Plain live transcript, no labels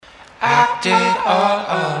I did all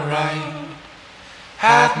alright.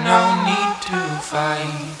 Had no need to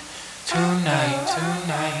fight tonight.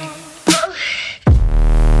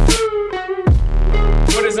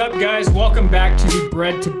 What is up, guys? Welcome back to the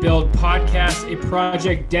Bread to Build podcast, a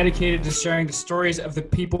project dedicated to sharing the stories of the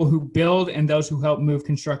people who build and those who help move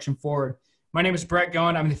construction forward. My name is Brett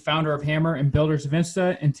Goen. I'm the founder of Hammer and Builders of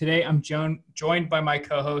Insta, and today I'm joined by my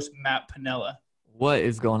co-host, Matt Pinella. What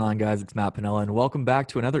is going on, guys? It's Matt Pinella, and welcome back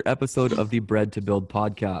to another episode of the Bread to Build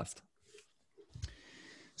podcast.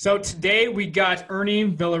 So today we got Ernie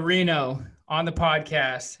Villarino on the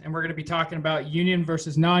podcast, and we're going to be talking about union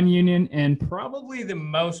versus non-union and probably the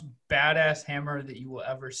most badass hammer that you will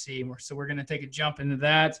ever see. So we're going to take a jump into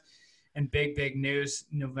that. And big news,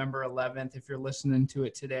 November 11th, if you're listening to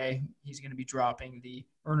it today, he's going to be dropping the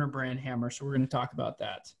Ernie brand hammer. So we're going to talk about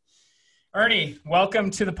that. Ernie, welcome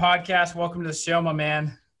to the podcast. Welcome to the show, my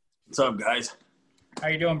man. What's up, guys? How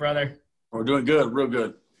you doing, brother? We're doing good, real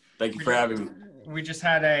good. Thank you for having me. We just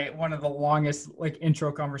had one of the longest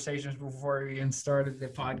intro conversations before we even started the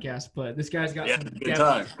podcast, but this guy's got some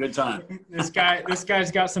depth. Good time. This guy's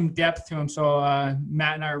got some depth to him. So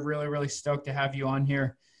Matt and I are really stoked to have you on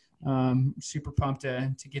here. Super pumped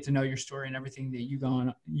to get to know your story and everything that you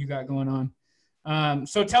got going on.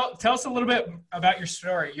 So tell us a little bit about your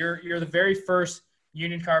story. You're the very first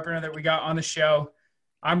union carpenter that we got on the show.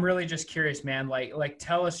 I'm really just curious, man. Like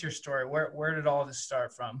tell us your story. Where did all this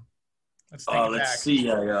start from? Let's take it back. Let's see.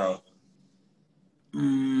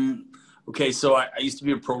 Okay, so I used to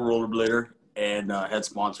be a pro rollerblader and had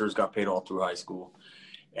sponsors, got paid all through high school.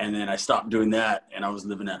 And then I stopped doing that, and I was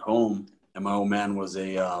living at home. And my old man was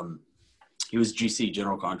he was GC,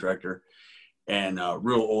 general contractor, and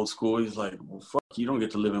real old school. He's like, well, fuck, you don't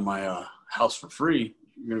get to live in my house for free.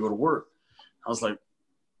 You're going to go to work. I was like,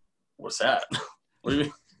 what's that? What do you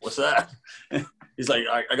mean? What's that? He's like,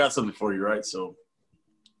 I got something for you, right? So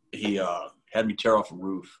he had me tear off a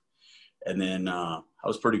roof. And then I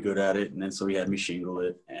was pretty good at it. And then so he had me shingle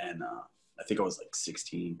it. And I think I was like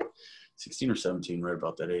 16 or 17, right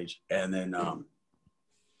about that age. And then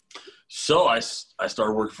so I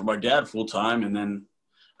started working for my dad full time. And then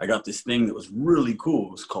I got this thing that was really cool.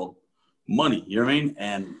 It was called money. You know what I mean?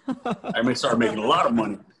 And I started making a lot of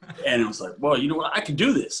money. And it was like, well, you know what? I can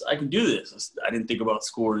do this. I didn't think about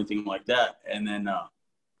school or anything like that. And then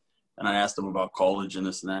and I asked him about college and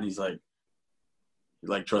this and that. He's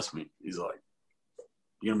like, trust me. He's like,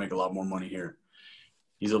 you're going to make a lot more money here.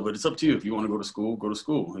 He's like, but it's up to you. If you want to go to school, go to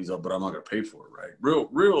school. He's like, but I'm not going to pay for it, right?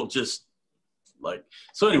 Real just like,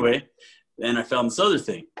 so anyway, then I found this other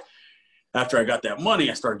thing. After I got that money,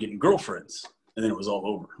 I started getting girlfriends. And then it was all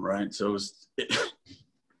over, right? So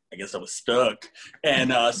I guess I was stuck.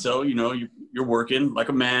 And so, you know, you're working like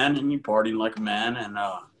a man and you're partying like a man. And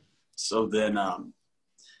so then I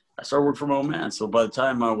started working for my old man. So by the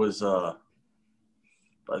time I was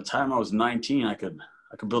 19, I could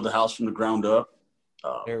build a house from the ground up,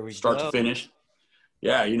 start to finish.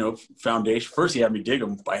 Yeah, you know, foundation. First, he had me dig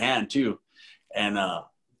them by hand too, and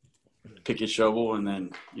pick and shovel, and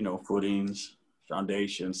then you know, footings,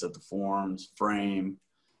 foundation, set the forms, frame,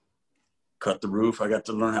 cut the roof. I got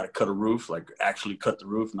to learn how to cut a roof, like actually cut the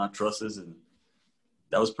roof, not trusses, and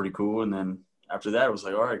that was pretty cool. And then after that, it was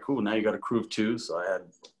like, all right, cool. Now you got a crew of two. So I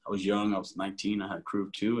was young. I was 19. I had a crew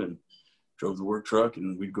of two and drove the work truck,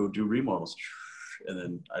 and we'd go do remodels, and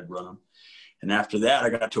then I'd run them. And after that, I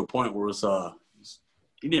got to a point where it was,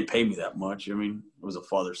 he didn't pay me that much. I mean, it was a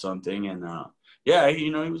father-son thing. And yeah,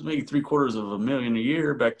 you know, he was making $750,000 a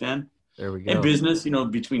year back then. There we go. In business, you know,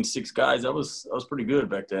 between 6 guys, that was pretty good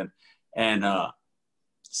back then. And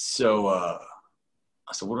so I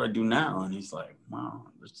said, what do I do now? And he's like, wow,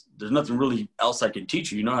 there's nothing really else I can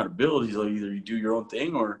teach you. You know how to build. He's like, either you do your own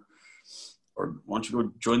thing or why don't you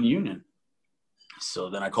go join the union? So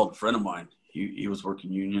then I called a friend of mine. He was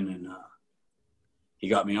working union, and he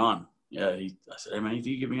got me on. Yeah, I said, hey, man, if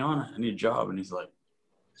you get me on, I need a job. And he's like,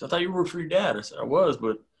 so I thought you worked for your dad. I said, I was,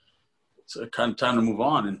 but it's kind of time to move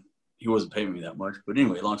on. And he wasn't paying me that much. But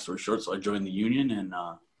anyway, long story short, so I joined the union, and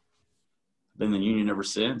been in the union ever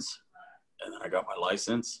since. And then I got my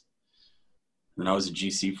license. And then I was a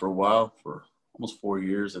GC for a while, for almost 4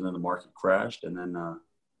 years. And then the market crashed. And then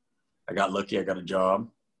I got lucky. I got a job.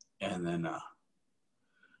 And then I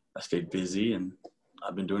stayed busy, and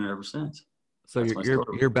I've been doing it ever since. So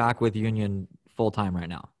you're back with union full time right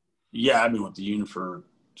now? Yeah, I've been with the union for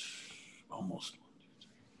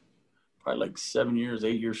probably like 7 years,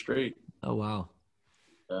 8 years straight. Oh, wow.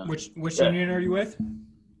 Which union are you with?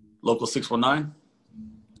 Local 619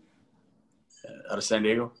 out of San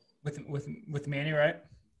Diego. With Manny, right?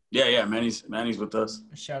 Yeah. Manny's with us.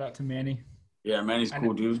 Shout out to Manny. Yeah, Manny's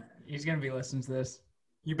cool dude. He's gonna be listening to this.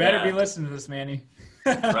 You better be listening to this, Manny.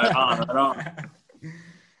 Right on, right on.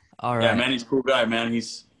 All right. Yeah, man, he's a cool guy, man.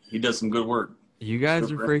 He does some good work. You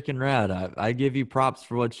guys are freaking rad. I give you props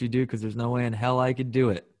for what you do because there's no way in hell I could do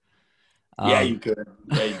it. Yeah, you could.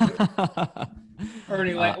 Yeah, you could.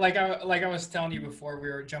 Ernie, like I was telling you before we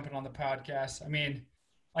were jumping on the podcast. I mean,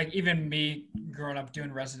 like even me growing up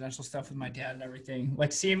doing residential stuff with my dad and everything,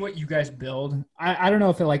 like seeing what you guys build. I don't know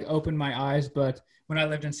if it like opened my eyes, but when I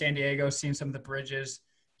lived in San Diego, seeing some of the bridges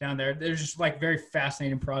down there, there's just like very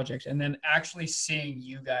fascinating projects. And then actually seeing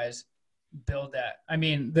you guys build that. I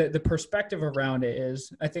mean, the perspective around it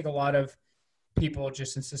is, I think a lot of people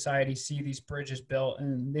just in society see these bridges built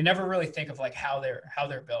and they never really think of like how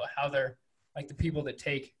they're built, how they're like the people that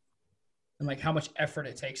take and like how much effort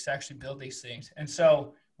it takes to actually build these things. And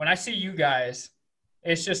so when I see you guys,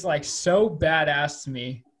 it's just like so badass to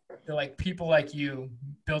me that like people like you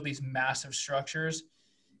build these massive structures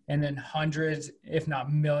and then hundreds, if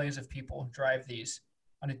not millions of people drive these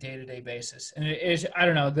on a day-to-day basis. And it is, I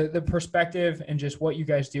don't know, the perspective and just what you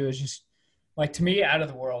guys do is just like, to me, out of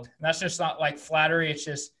the world. And that's just not like flattery. It's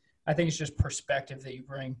just, I think it's just perspective that you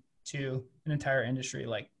bring to an entire industry.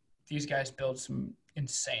 Like these guys build some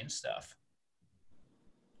insane stuff.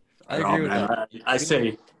 I agree with that.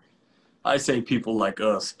 I say people like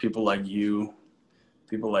us, people like you,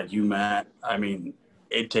 Matt. I mean,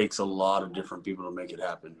 it takes a lot of different people to make it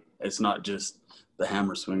happen. It's not just the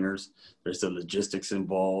hammer swingers. There's the logistics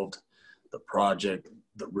involved, the project,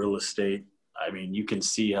 the real estate. I mean, you can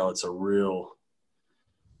see how it's a real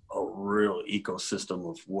ecosystem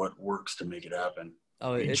of what works to make it happen.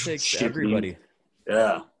 Oh, it takes everybody.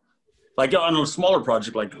 Yeah. Like on a smaller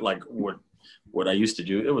project, like what I used to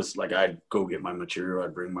do, it was like I'd go get my material,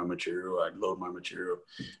 I'd bring my material, I'd load my material.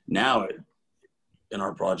 Now in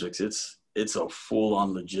our projects, it's a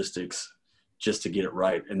full-on logistics just to get it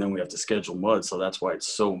right. And then we have to schedule mud. So that's why it's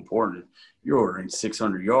so important. You're ordering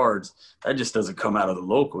 600 yards. That just doesn't come out of the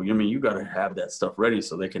local. I mean, you got to have that stuff ready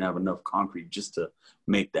so they can have enough concrete just to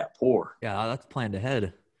make that pour. Yeah, that's planned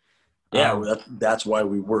ahead. Yeah, that's why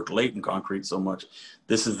we work late in concrete so much.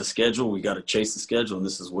 This is the schedule. We got to chase the schedule, and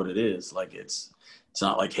this is what it is. Like it's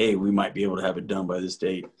not like, hey, we might be able to have it done by this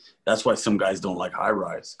date. That's why some guys don't like high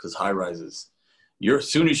rise, because high rises,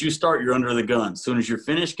 as soon as you start, you're under the gun. As soon as you're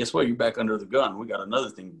finished, guess what? You're back under the gun. We got another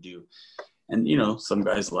thing to do. And some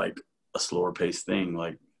guys like a slower paced thing.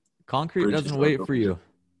 Like concrete doesn't wait for you.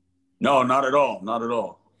 No, not at all. Not at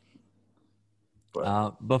all.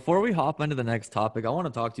 But before we hop into the next topic, I want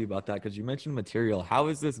to talk to you about that because you mentioned material. How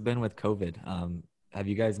has this been with COVID? Have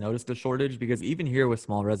you guys noticed a shortage? Because even here with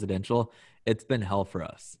small residential, it's been hell for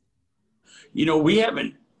us. We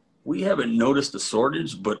haven't noticed a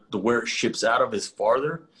shortage, but where it ships out of is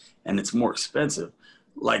farther and it's more expensive.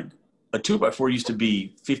 Like a 2x4 used to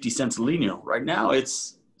be 50 cents a lineal. Right now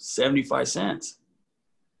it's 75 cents.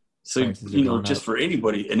 So, just for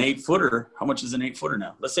anybody, an 8-footer, how much is an 8-footer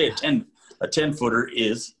now? Let's say a 10-footer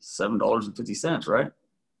is $7.50, right?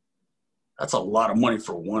 That's a lot of money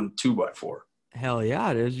for one 2x4. Hell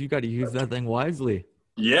yeah, it is. You got to use that thing wisely.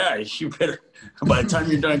 Yeah, you better, by the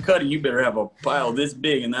time you're done cutting, you better have a pile this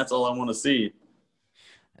big, and that's all I want to see.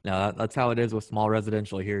 No, that's how it is with small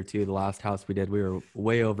residential here, too. The last house we did, we were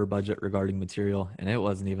way over budget regarding material, and it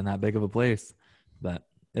wasn't even that big of a place. But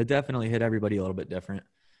it definitely hit everybody a little bit different.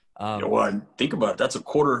 Think about it. That's a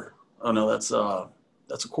quarter. Oh, no, that's a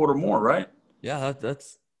quarter more, right? Yeah,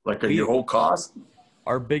 that's like your whole cost.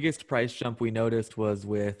 Our biggest price jump we noticed was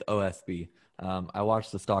with OSB. I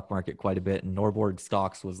watched the stock market quite a bit, and Norborg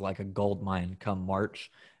stocks was like a gold mine come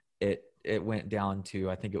March. It went down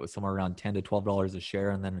to, I think it was somewhere around $10 to $12 a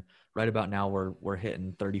share. And then right about now we're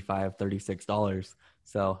hitting $35, $36.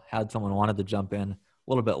 So had someone wanted to jump in a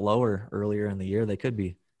little bit lower earlier in the year, they could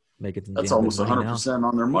be making some. That's almost 100%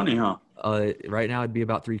 on their money, huh? Right now it'd be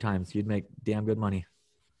about 3 times. You'd make damn good money.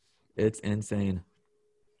 It's insane.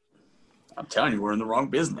 I'm telling you, we're in the wrong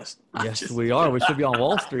business. Yes, we are. We should be on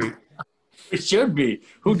Wall Street. We should be.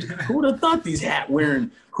 Who would have thought these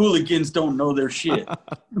hat-wearing hooligans don't know their shit?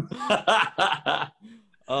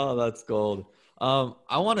 Oh, that's gold.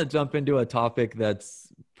 I want to jump into a topic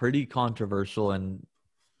that's pretty controversial, and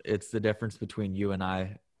it's the difference between you and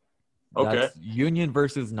I. Okay. That's union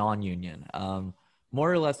versus non-union.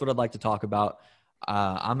 More or less what I'd like to talk about.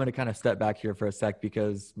 I'm going to kind of step back here for a sec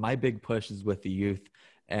because my big push is with the youth.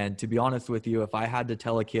 And to be honest with you, if I had to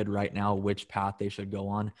tell a kid right now which path they should go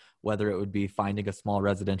on, whether it would be finding a small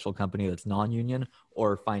residential company that's non-union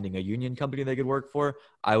or finding a union company they could work for,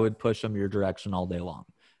 I would push them your direction all day long.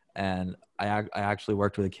 And I actually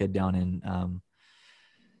worked with a kid down in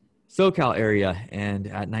SoCal area. And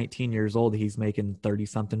at 19 years old, he's making 30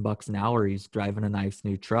 something bucks an hour. He's driving a nice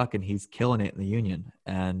new truck and he's killing it in the union.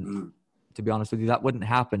 And to be honest with you, that wouldn't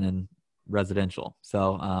happen in residential.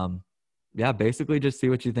 So, yeah, basically just see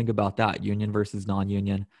what you think about that, union versus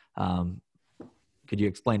non-union. Could you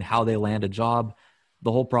explain how they land a job,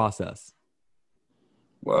 the whole process?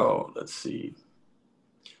 Well, let's see.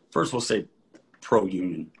 First, we'll say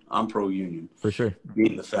pro-union. I'm pro-union. For sure.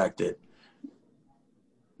 Being the fact that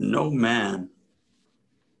no man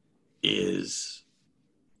is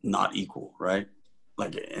not equal, right?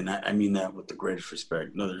 Like, and I mean that with the greatest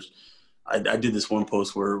respect. No, I did this one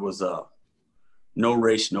post where it was no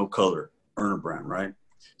race, no color, earn a brand, right?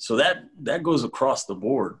 So that goes across the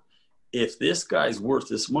board. If this guy's worth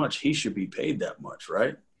this much, he should be paid that much,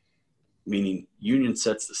 right? Meaning union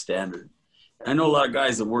sets the standard. I know a lot of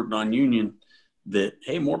guys that work non-union that,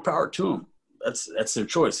 hey, more power to them. That's their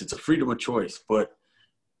choice. It's a freedom of choice. But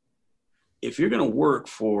if you're going to work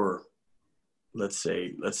for, let's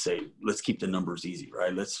keep the numbers easy,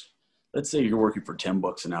 right? Let's say you're working for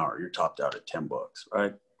 $10 an hour. You're topped out at $10,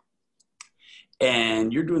 right?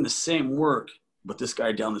 And you're doing the same work, but this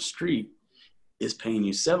guy down the street is paying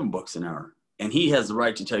you $7 an hour. And he has the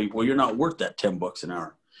right to tell you, well, you're not worth that $10 an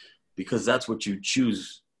hour, because that's what you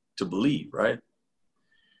choose to believe, right?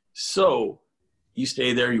 So you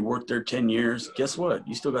stay there, you work there 10 years. Guess what?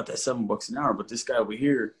 You still got that $7 an hour, but this guy over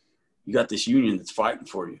here, you got this union that's fighting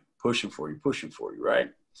for you, pushing for you, right?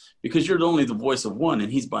 Because you're only the voice of one,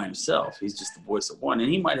 and he's by himself. He's just the voice of one. And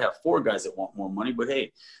he might have 4 guys that want more money, but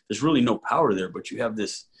hey, there's really no power there. But you have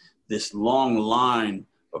this long line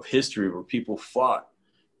of history where people fought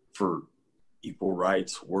for equal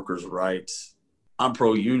rights, workers' rights. I'm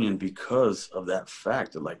pro-union because of that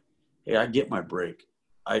fact that, like, hey, I get my break.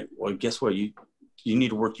 Well, guess what? You need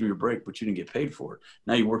to work through your break, but you didn't get paid for it.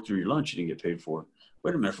 Now you work through your lunch, you didn't get paid for it.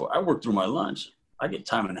 Wait a minute, I work through my lunch. I get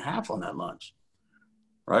time and a half on that lunch,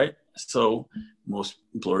 right? So most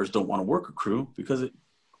employers don't want to work a crew because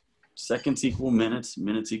seconds equal minutes,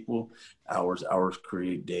 minutes equal hours, hours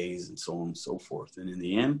create days, and so on and so forth. And in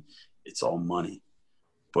the end, it's all money.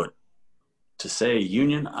 But to say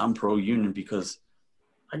union, I'm pro-union because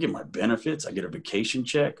I get my benefits, I get a vacation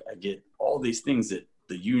check, I get all these things that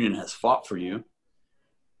the union has fought for you.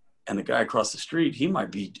 And the guy across the street, he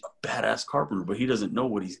might be a badass carpenter, but he doesn't know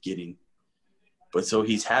what he's getting. But so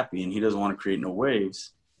he's happy and he doesn't want to create no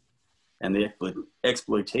waves. And the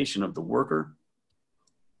exploitation of the worker,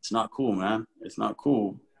 it's not cool, man. It's not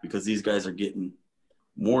cool because these guys are getting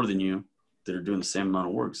more than you that are doing the same amount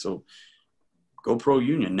of work. So go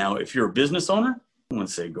pro-union. Now, if you're a business owner, I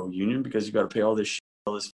wouldn't say go union because you got to pay all this shit,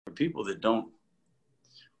 all this people that don't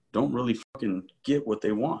really fucking get what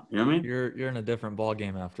they want. You know what I mean? You're in a different ball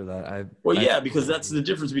game after that. Yeah, because that's the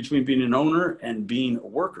difference between being an owner and being a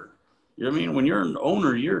worker. You know what I mean? When you're an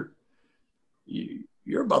owner, you're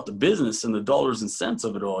about the business and the dollars and cents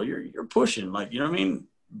of it all. You're pushing, like, you know what I mean?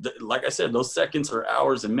 Like I said, those seconds or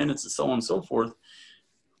hours and minutes and so on and so forth.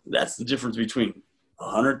 That's the difference between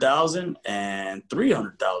 100,000 and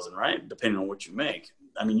 300,000, right? Depending on what you make.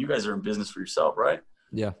 I mean, you guys are in business for yourself, right?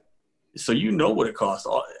 Yeah. So you know what it costs,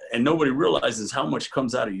 and nobody realizes how much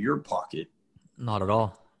comes out of your pocket. Not at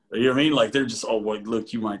all. You know what I mean? Like, they're just, oh, well,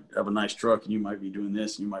 look, you might have a nice truck and you might be doing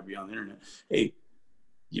this and you might be on the internet. Hey,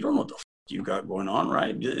 you don't know what the you got going on,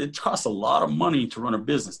 right? It costs a lot of money to run a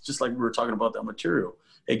business, just like we were talking about that material.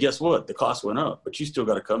 Hey, guess what? The cost went up, but you still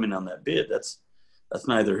got to come in on that bid. That's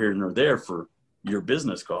neither here nor there for your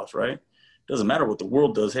business cost, right? Doesn't matter what the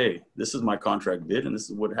world does. Hey, this is my contract bid and this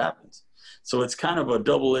is what happens. So it's kind of a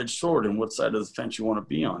double-edged sword in what side of the fence you want to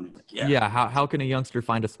be on. Yeah. How can a youngster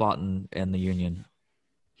find a spot in the union?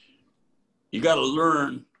 You got to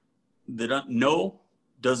learn that no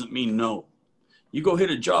doesn't mean no. You go hit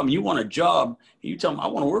a job and you want a job, and you tell them, I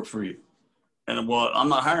want to work for you. And, well, I'm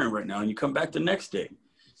not hiring right now. And you come back the next day.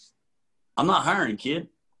 I'm not hiring, kid.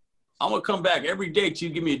 I'm going to come back every day till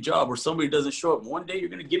you give me a job where somebody doesn't show up. One day you're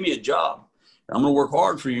going to give me a job. I'm going to work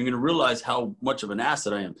hard for you. You're going to realize how much of an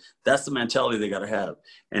asset I am. That's the mentality they got to have.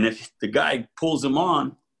 And if the guy pulls him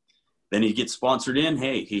on, then he gets sponsored in.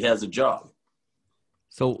 Hey, he has a job.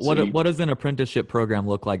 So what does an apprenticeship program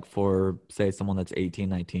look like for, say, someone that's 18,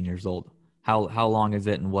 19 years old? How long is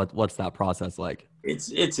it, and what's that process like?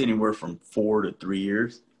 It's anywhere from 4 to 3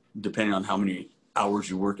 years, depending on how many hours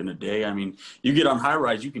you work in a day. I mean, you get on high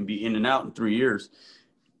rise, you can be in and out in 3 years.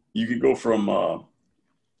 You could go from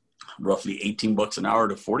roughly $18 an hour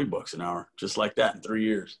to $40 an hour, just like that in 3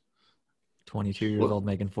 years. 22 years old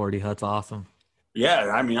making 40. That's awesome.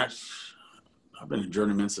 Yeah. I mean, I've been a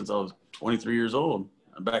journeyman since I was 23 years old.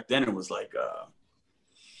 Back then it was like,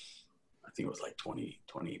 I think it was like 20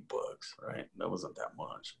 bucks, right? That wasn't that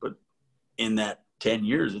much. But in that 10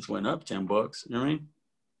 years, it's went up 10 bucks. You know what I mean?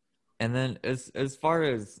 And then as far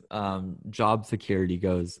as job security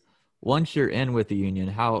goes, once you're in with the union,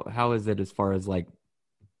 how is it as far as like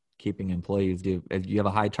keeping employees? Do you have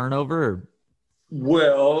a high turnover? Or?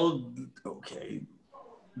 Well, okay.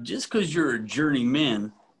 Just because you're a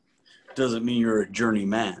journeyman doesn't mean you're a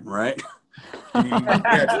journeyman, right?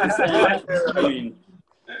 I mean,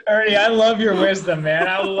 Ernie, I love your wisdom, man.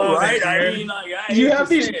 I love right? it. I Dude. mean, like, You have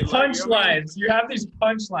these punchlines. You have these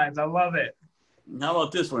punchlines. I love it. How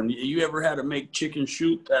about this one? You ever had to make chicken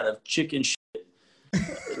soup out of chicken shit?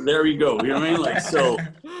 There you go. You know what I mean? Like, so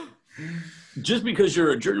just because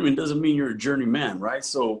you're a journeyman doesn't mean you're a journeyman, right?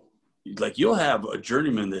 So, like, you'll have a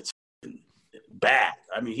journeyman that's bad.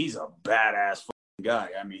 I mean, he's a badass guy.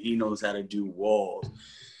 I mean, he knows how to do walls,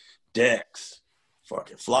 decks,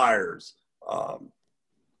 fucking flyers,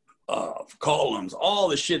 columns, all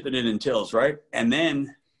the shit that it entails, right? And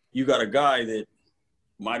then you got a guy that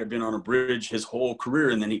might have been on a bridge his whole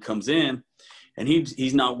career, and then he comes in and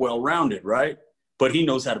he's not well-rounded, right? But he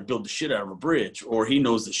knows how to build the shit out of a bridge, or he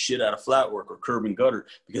knows the shit out of flat work or curb and gutter,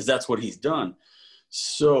 because that's what he's done.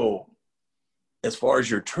 So as far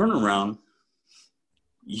as your turnaround,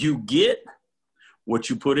 you get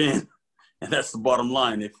what you put in, and that's the bottom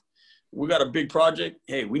line. If we got a big project,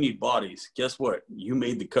 hey, we need bodies. Guess what? You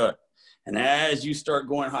made the cut. And as you start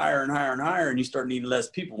going higher and higher and higher, and you start needing less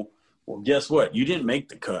people, well, guess what? You didn't make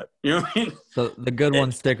the cut. You know what I mean? So the good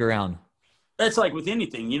ones stick around. That's like with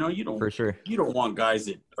anything, you know, you don't, For sure. You don't want guys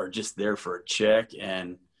that are just there for a check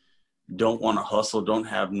and don't want to hustle, don't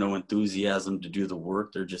have no enthusiasm to do the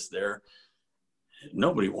work. They're just there.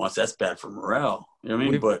 Nobody wants, that's bad for morale. You know what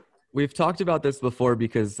I mean? We've talked about this before,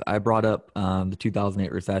 because I brought up the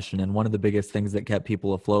 2008 recession, and one of the biggest things that kept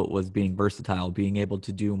people afloat was being versatile, being able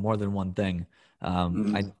to do more than one thing.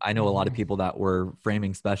 I know a lot of people that were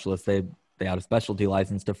framing specialists. They had a specialty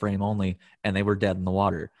license to frame only, and they were dead in the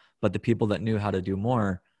water. But the people that knew how to do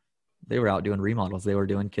more, they were out doing remodels. They were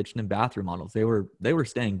doing kitchen and bath remodels. They were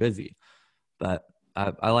staying busy. But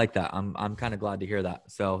I like that. I'm kind of glad to hear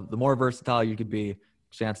that. So the more versatile you could be,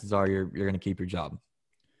 chances are you're going to keep your job.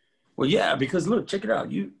 Well, yeah, because look, check it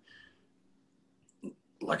out.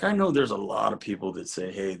 I know there's a lot of people that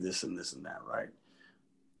say, hey, this and this and that, right?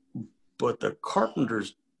 But the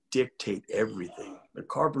carpenters dictate everything. The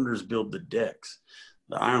carpenters build the decks.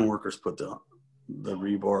 The ironworkers put the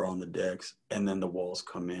rebar on the decks, and then the walls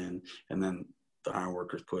come in, and then the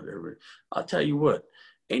ironworkers put everything. I'll tell you what,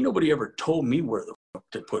 ain't nobody ever told me where the fuck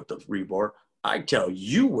to put the rebar. I tell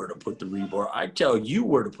you where to put the rebar. I tell you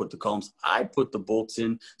where to put the columns. I put the bolts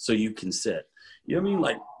in so you can set. You know what I mean?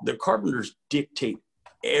 Like, the carpenters dictate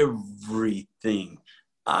everything.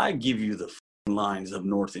 I give you the lines of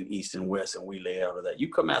north and east and west, and we lay out of that.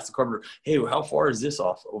 You come ask the carpenter, hey, well, how far is this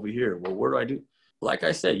off over here? Well, where do I do? Like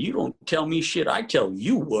I said, you don't tell me shit. I tell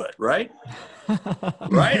you what, right?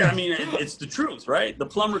 Right? I mean, it's the truth, right? The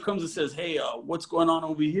plumber comes and says, hey, what's going on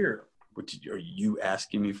over here? Are you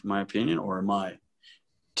asking me for my opinion, or am I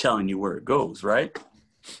telling you where it goes, right?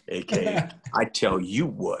 AKA, I tell you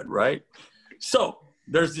what, right? So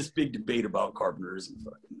there's this big debate about carpenters and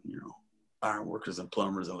fucking, you know, iron workers and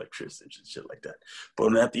plumbers and electricians and shit like that.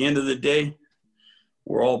 But at the end of the day,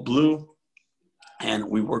 we're all blue and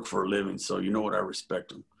we work for a living. So you know what? I respect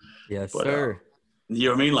them. Yes, but, sir. You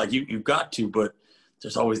know what I mean? Like you got to, but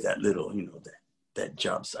there's always that little, you know, that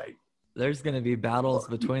job site. There's going to be battles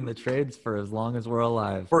between the trades for as long as we're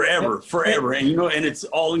alive. Forever. And, you know, and it's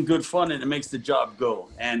all in good fun, and it makes the job go.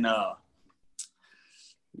 And,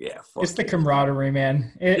 yeah. It's the camaraderie,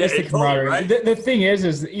 man. It's the camaraderie. Right? The thing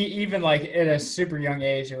is even like at a super young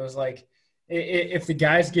age, it was like, if the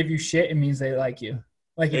guys give you shit, it means they like you.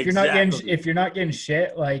 Like if you're not getting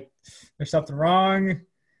shit, like there's something wrong.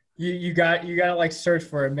 You got to like search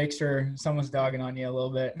for it, make sure someone's dogging on you a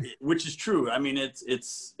little bit. Which is true. I mean, it's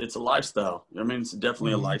a lifestyle. I mean, it's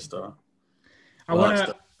definitely a lifestyle. I want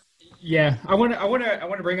to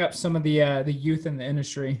bring up some of the youth in the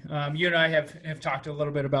industry. You and I have talked a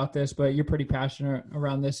little bit about this, but you're pretty passionate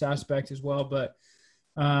around this aspect as well. But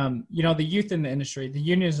you know, the youth in the industry, the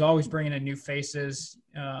union is always bringing in new faces.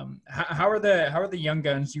 How are the young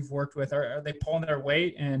guns you've worked with? Are they pulling their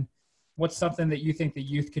weight? And what's something that you think the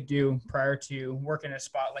youth could do prior to working a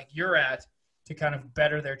spot like you're at to kind of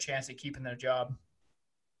better their chance at keeping their job?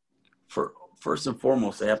 First and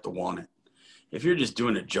foremost, they have to want it. If you're just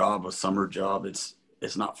doing a summer job, it's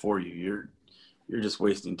not for you. You're just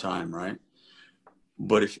wasting time, right?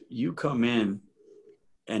 But if you come in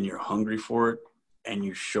and you're hungry for it and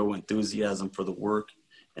you show enthusiasm for the work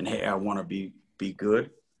and, hey, I want to be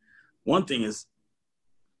good, one thing is,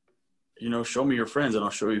 show me your friends and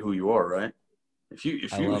I'll show you who you are, right? If you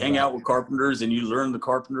hang out with carpenters and you learn the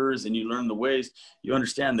carpenters and you learn the ways, you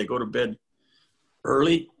understand they go to bed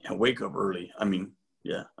early and wake up early. I mean,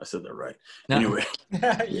 yeah, I said that right. No. Anyway,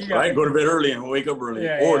 right? Go to bed early and wake up early.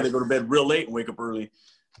 Or they go to bed real late and wake up early.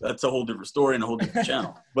 That's a whole different story and a whole different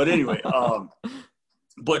channel. But anyway,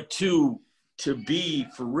 but to be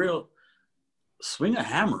for real, swing a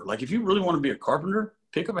hammer. Like if you really want to be a carpenter,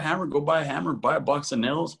 pick up a hammer, go buy a hammer, buy a box of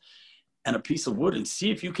nails and a piece of wood and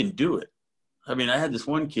see if you can do it. I mean, I had this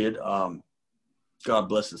one kid, God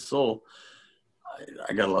bless his soul.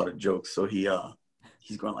 I got a lot of jokes. So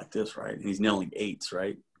he's going like this, right? And he's nailing 8s,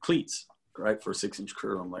 right? Cleats, right? For a 6-inch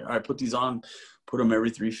curve. I'm like, all right, put these on, put them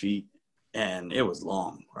every 3 feet. And it was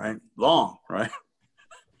long, right? Long, right?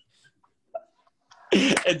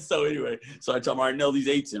 And so anyway, so I tell him, all right, nail these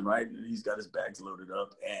 8s in, right? And he's got his bags loaded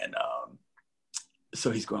up. And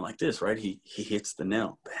so he's going like this, right? He hits the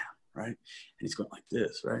nail, bam, right? And he's going like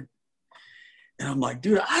this, right? And I'm like,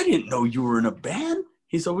 dude, I didn't know you were in a band.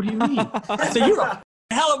 He said, what do you mean? I said, you're a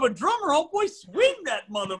hell of a drummer, homeboy. Swing that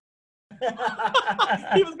mother.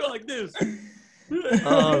 He was going like this.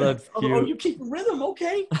 Oh, that's cute. Oh, you keep rhythm,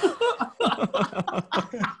 okay?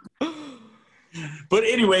 But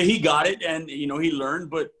anyway, he got it, and he learned.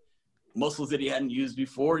 But muscles that he hadn't used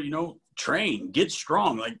before, train, get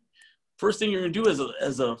strong. Like first thing you're gonna do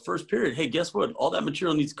as a first period, hey, guess what? All that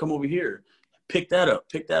material needs to come over here. Pick that up.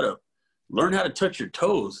 Learn how to touch your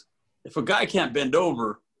toes. If a guy can't bend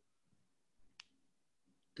over,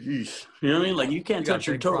 you know what I mean? Like you can't touch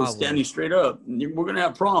your toes standing straight up. We're going to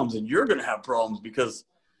have problems, and you're going to have problems because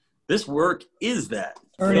this work is that.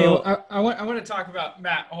 Ernie, so, I want to talk about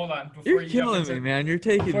Matt. Hold on. You're killing me, man. You're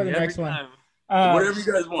taking me the next one. Whatever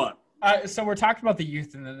you guys want. So we're talking about the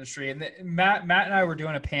youth in the industry, and Matt and I were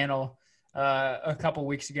doing a panel a couple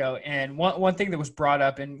weeks ago, and one thing that was brought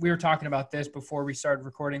up, and we were talking about this before we started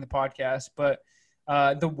recording the podcast, but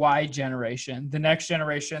the Y generation, the next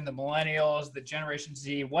generation, the millennials, the Generation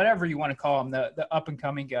Z, whatever you want to call them, the up and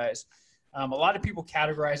coming guys. A lot of people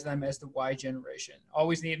categorize them as the Y generation,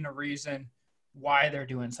 always needing a reason why they're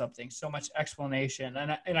doing something, so much explanation,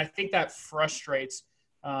 and I think that frustrates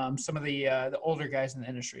some of the older guys in the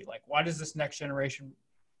industry. Like, why does this next generation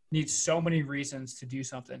need so many reasons to do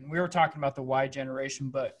something? We were talking about the Y generation,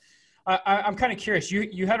 but I'm kind of curious.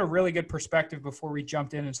 You had a really good perspective before we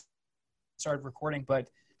jumped in and started recording, but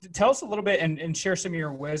tell us a little bit and share some of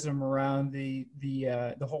your wisdom around the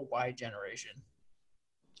whole Y generation.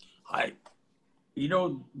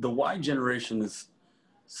 The Y generation is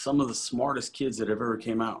some of the smartest kids that have ever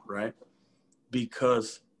came out, right?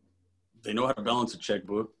 Because they know how to balance a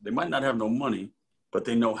checkbook. They might not have no money, but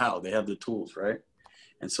they know how. They have the tools, right?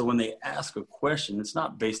 And so when they ask a question, it's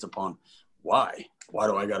not based upon why. Why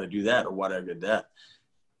do I got to do that? Or why do I get that?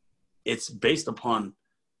 It's based upon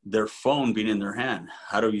their phone being in their hand.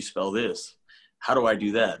 How do you spell this? How do I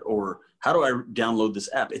do that? Or how do I download this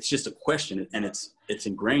app? It's just a question, and it's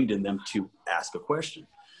ingrained in them to ask a question.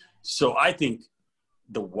 So I think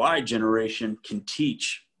the Y generation can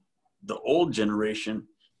teach the old generation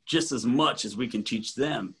just as much as we can teach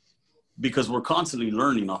them, because we're constantly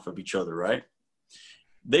learning off of each other, right?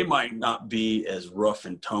 They might not be as rough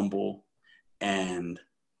and tumble and,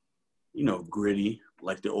 gritty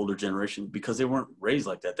like the older generation, because they weren't raised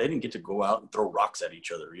like that. They didn't get to go out and throw rocks at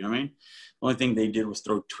each other. You know what I mean? The only thing they did was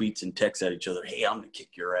throw tweets and texts at each other. Hey, I'm going to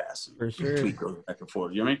kick your ass. And for sure. Tweet goes back and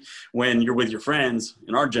forth. You know what I mean? When you're with your friends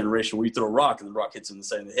in our generation, we throw a rock and the rock hits him in the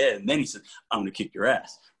side of the head. And then he said, I'm going to kick your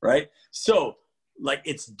ass. Right? So like,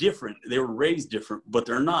 it's different. They were raised different, but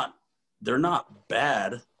they're not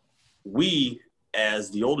bad. We, as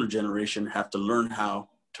the older generation, have to learn how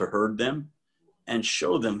to herd them and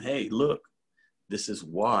show them, hey, look, this is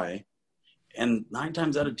why. And 9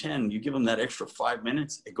 times out of 10, you give them that extra 5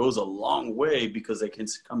 minutes, it goes a long way, because they can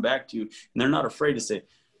come back to you and they're not afraid to say,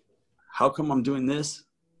 how come I'm doing this?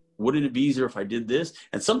 Wouldn't it be easier if I did this?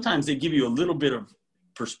 And sometimes they give you a little bit of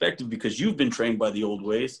perspective because you've been trained by the old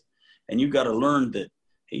ways, and you got to learn that,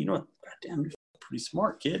 hey, you know what? Goddamn, you're pretty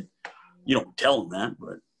smart, kid. You don't tell them that,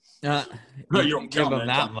 but you don't give them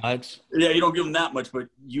that much. Yeah, you don't give them that much, but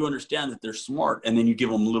you understand that they're smart, and then you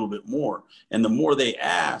give them a little bit more. And the more they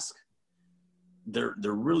ask, they're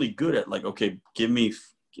really good at, like, okay, give me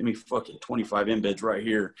fucking 25 embeds right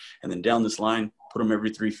here, and then down this line, put them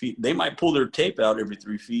every 3 feet. They might pull their tape out every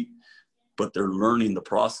 3 feet, but they're learning the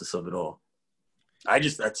process of it all.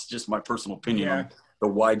 That's just my personal opinion on the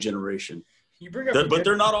Y generation. You bring up but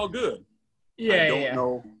they're not all good. Yeah, I don't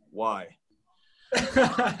know why.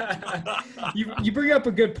 you bring up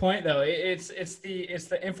a good point, though. It's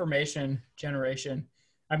the information generation.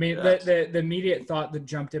 I mean, Yes. the immediate thought that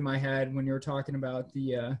jumped in my head when you were talking about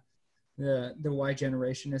the Y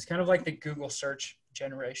generation is kind of like the Google search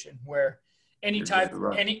generation, where any You're type exactly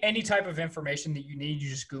right. any type of information that you need, you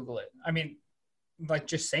just Google it. I mean, like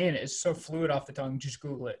just saying it is so fluid off the tongue. Just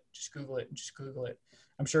Google it. Just Google it. Just Google it.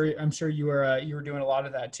 I'm sure you were doing a lot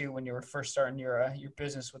of that too when you were first starting your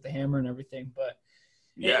business with the hammer and everything. But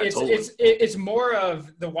Yeah, it's totally. it's more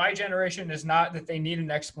of the Y generation is not that they need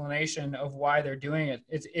an explanation of why they're doing it.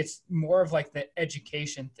 It's more of like the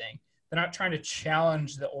education thing. They're not trying to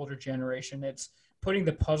challenge the older generation. It's putting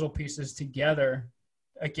the puzzle pieces together.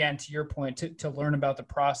 Again, to your point, to learn about the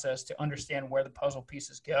process, to understand where the puzzle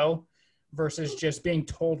pieces go, versus just being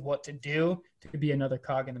told what to do to be another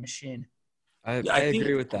cog in the machine. I think-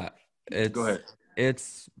 agree with that. Go ahead.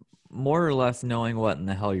 It's more or less knowing what in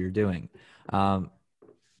the hell you're doing.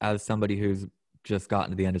 As somebody who's just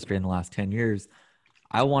gotten to the industry in the last 10 years,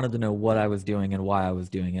 I wanted to know what I was doing and why I was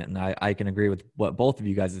doing it. And I can agree with what both of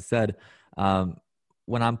you guys have said.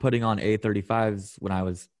 When I'm putting on A35s when I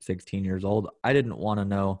was 16 years old, I didn't want to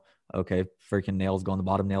know, okay, freaking nails go on the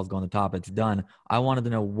bottom, nails go on the top, it's done. I wanted to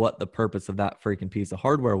know what the purpose of that freaking piece of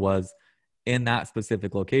hardware was in that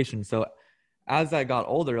specific location. So as I got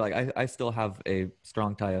older, like I still have a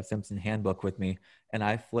Strong Tie Simpson handbook with me, and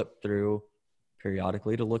I flip through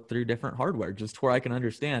periodically to look through different hardware just to where I can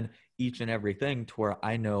understand each and everything, to where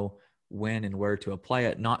I know when and where to apply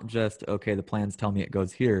it. Not just, okay, the plans tell me it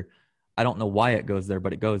goes here. I don't know why it goes there,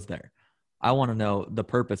 but it goes there. I want to know the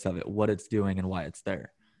purpose of it, what it's doing and why it's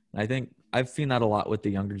there. And I think I've seen that a lot with the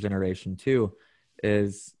younger generation too,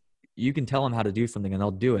 is you can tell them how to do something and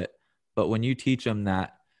they'll do it. But when you teach them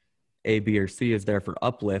that A, B, or C is there for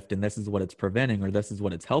uplift and this is what it's preventing or this is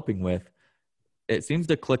what it's helping with, it seems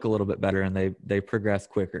to click a little bit better and they progress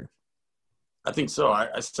quicker. I think so.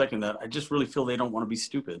 I second that. I just really feel they don't want to be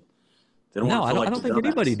stupid. They don't No, want to I feel like don't the think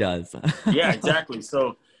anybody dumbass. does. Yeah, exactly.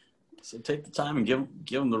 So take the time and give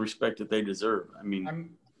them the respect that they deserve. I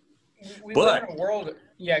mean, We But- live in a world.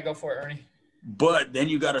 Yeah, go for it, Ernie. but then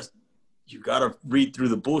you gotta read through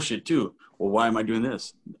the bullshit too. Well, why am I doing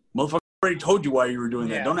this? Motherfucker already told you why you were doing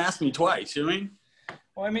Yeah. that. Don't ask me twice. You know what I mean?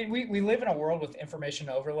 Well, I mean, we live in a world with information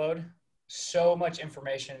overload, so much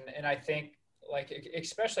information. And I think, like,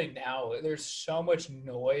 especially now, there's so much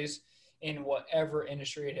noise in whatever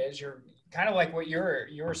industry it is. You're kind of like what you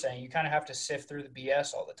were saying. You kind of have to sift through the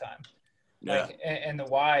BS all the time, Yeah. like, and the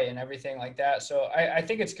why and everything like that. So I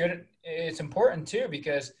think it's good. It's important too,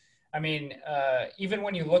 because I mean, even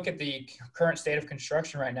when you look at the current state of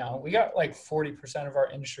construction right now, we got like 40% of our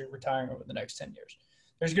industry retiring over the next 10 years.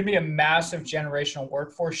 There's going to be a massive generational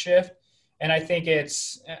workforce shift. And I think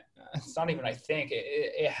it's not even, I think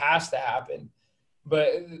it has to happen, but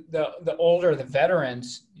the older, the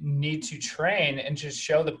veterans need to train and just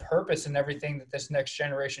show the purpose in everything that this next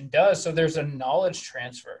generation does. So there's a knowledge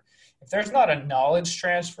transfer. If there's not a knowledge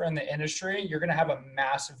transfer in the industry, you're going to have a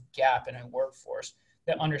massive gap in a workforce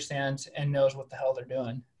that understands and knows what the hell they're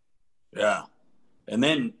doing. Yeah. And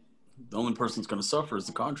then the only person that's going to suffer is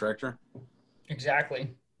the contractor.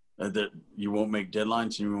 Exactly. That you won't make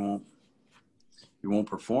deadlines, and you won't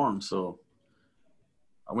perform. So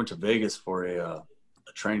I went to Vegas for a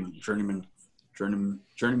journeyman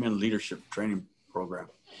leadership training program,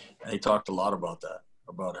 and they talked a lot about that,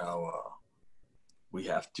 about how we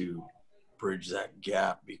have to bridge that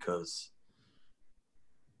gap because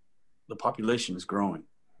the population is growing.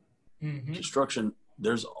 Mm-hmm. Construction,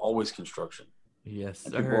 there's always construction. Yes,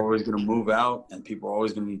 And people are always going to move out, and people are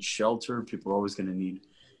always going to need shelter. People are always going to need,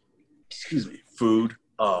 food.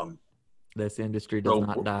 This industry does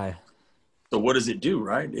not die. So what does it do,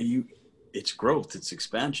 right? It's growth, it's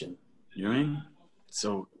expansion. You know what I mean?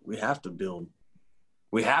 So we have to build.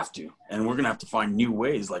 We have to, and we're going to have to find new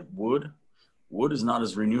ways. Like wood is not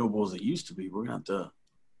as renewable as it used to be. We're going to have to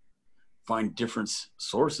find different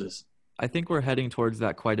sources. I think we're heading towards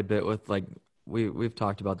that quite a bit with, like, we've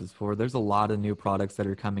talked about this before. There's a lot of new products that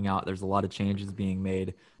are coming out. There's a lot of changes being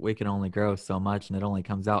made. We can only grow so much and it only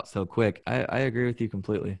comes out so quick. I agree with you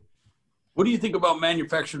completely. What do you think about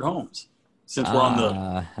manufactured homes since we're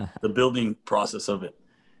on the building process of it?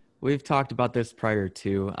 We've talked about this prior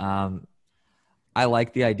to. I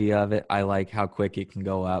like the idea of it. I like how quick it can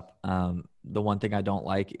go up. The one thing I don't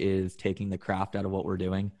like is taking the craft out of what we're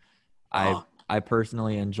doing. I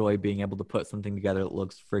personally enjoy being able to put something together that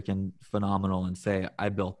looks freaking phenomenal and say, I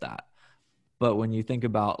built that. But when you think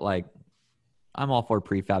about, like, I'm all for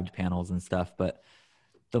prefabbed panels and stuff, but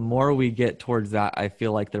the more we get towards that, I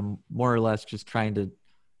feel like they're more or less just trying to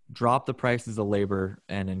drop the prices of labor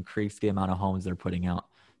and increase the amount of homes they're putting out.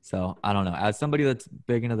 So I don't know. As somebody that's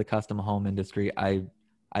big into the custom home industry, I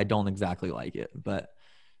don't exactly like it, but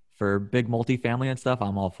For big multifamily and stuff,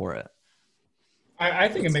 I'm all for it. I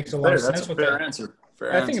think it makes a lot of sense with fair that. answer.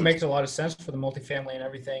 I think it makes a lot of sense for the multifamily and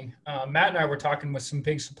everything. Matt and I were talking with some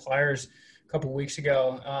big suppliers a couple of weeks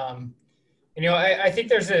ago. I think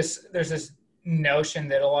there's this notion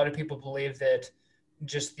that a lot of people believe that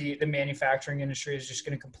just the manufacturing industry is just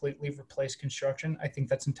going to completely replace construction. I think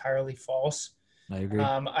that's entirely false. I agree.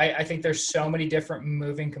 I think there's so many different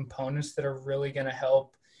moving components that are really going to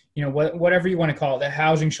help, whatever you want to call it, the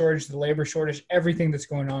housing shortage, the labor shortage, everything that's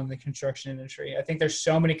going on in the construction industry. I think there's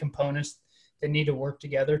so many components that need to work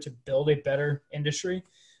together to build a better industry.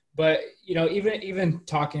 But, even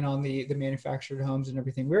talking on the manufactured homes and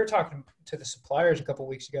everything, we were talking to the suppliers a couple of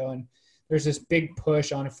weeks ago, and there's this big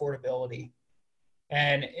push on affordability.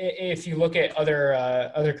 And if you look at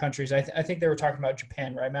other countries, I think they were talking about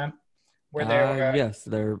Japan, right, man? Where they were, yes,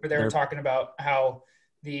 where they were talking about how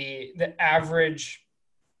the average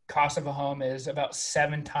cost of a home is about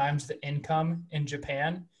 7 times the income in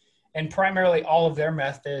Japan, and primarily all of their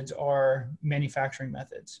methods are manufacturing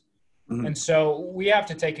methods. Mm-hmm. And so we have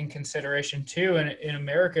to take in consideration too, in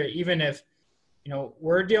America, even if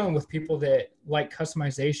we're dealing with people that like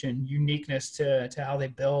customization, uniqueness to how they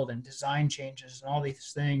build and design changes and all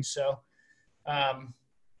these things. So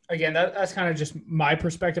again, that's kind of just my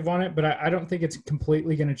perspective on it, but I don't think it's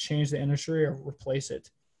completely going to change the industry or replace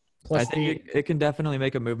it. Plus, I think it can definitely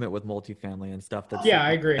make a movement with multifamily and stuff. That's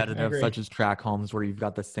I agree. Such as track homes where you've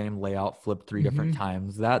got the same layout flipped 3 different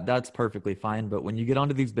times. That's perfectly fine. But when you get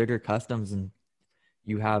onto these bigger customs and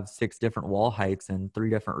you have 6 different wall heights and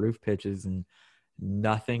 3 different roof pitches and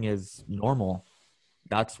nothing is normal,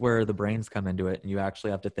 that's where the brains come into it. And you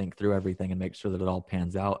actually have to think through everything and make sure that it all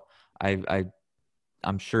pans out.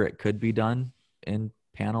 I'm sure it could be done in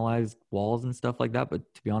panelized walls and stuff like that.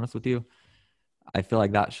 But to be honest with you, I feel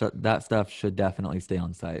like that stuff should definitely stay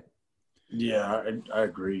on site. Yeah, I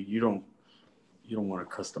agree. You don't want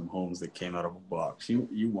custom homes that came out of a box.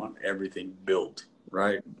 You want everything built,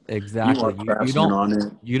 right? Exactly.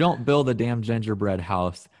 You don't build a damn gingerbread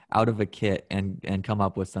house out of a kit and come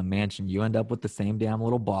up with some mansion. You end up with the same damn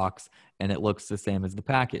little box and it looks the same as the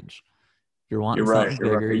package. If you're wanting something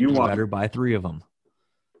bigger, right. You better buy 3 of them.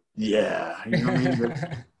 Yeah. You know what I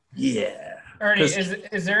mean? Yeah. Ernie,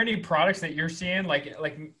 is there any products that you're seeing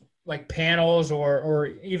like panels or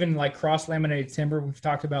even like cross laminated timber? We've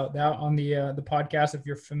talked about that on the podcast. If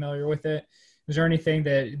you're familiar with it, is there anything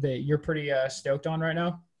that you're pretty stoked on right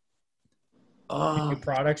now? New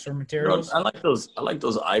products or materials? I like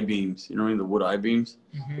those I-beams. You know what I mean? The wood I-beams.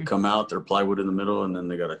 They come out. They're plywood in the middle, and then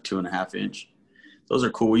they got a 2.5 inch. Those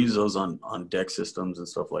are cool. We use those on deck systems and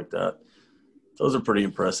stuff like that. Those are pretty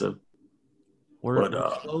impressive. We're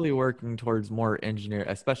slowly working towards more engineer,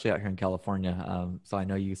 especially out here in California. So I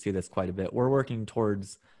know you see this quite a bit. We're working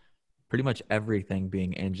towards pretty much everything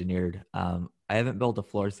being engineered. I haven't built a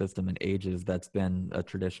floor system in ages that's been a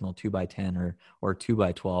traditional 2x10 or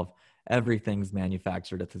 2x12. Everything's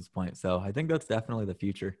manufactured at this point. So I think that's definitely the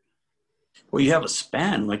future. Well, you have a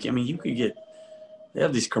span. They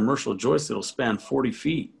have these commercial joists that'll span 40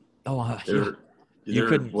 feet. Oh, you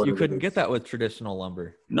couldn't get that with traditional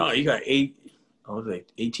lumber. No, you got 18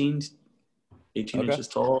 inches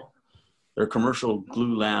tall. They're commercial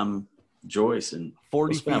glue lam joists and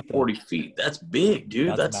 40 feet. That's big,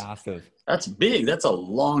 dude. That's massive. That's big. That's a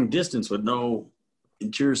long distance with no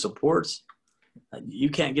interior supports. You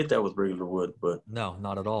can't get that with regular wood, but no,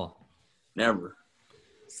 not at all. Never.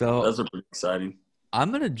 So those are pretty exciting. I'm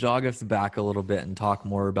going to jog us back a little bit and talk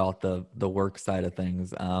more about the work side of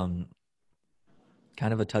things.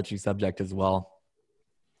 Kind of a touchy subject as well.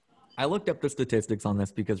 I looked up the statistics on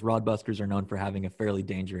this because rod busters are known for having a fairly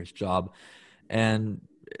dangerous job. And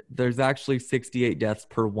there's actually 68 deaths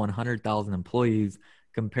per 100,000 employees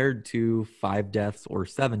compared to 5 deaths or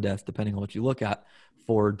 7 deaths, depending on what you look at,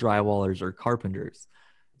 for drywallers or carpenters.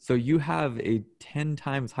 So you have a 10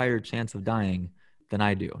 times higher chance of dying than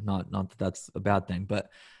I do. Not that that's a bad thing, but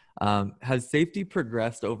has safety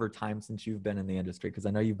progressed over time since you've been in the industry? Because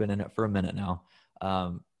I know you've been in it for a minute now.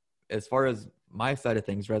 As far as my side of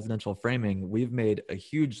things, residential framing, we've made a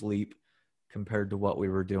huge leap compared to what we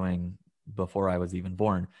were doing before I was even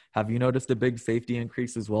born. Have you noticed a big safety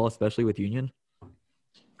increase as well, especially with union?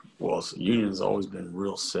 Well, so union's always been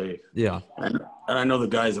real safe. Yeah. And I know the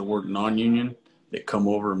guys that work non-union that come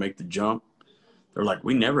over and make the jump. They're like,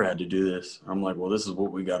 we never had to do this. I'm like, well, this is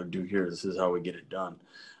what we got to do here. This is how we get it done.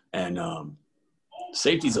 And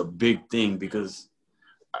safety's a big thing because,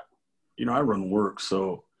 I run work.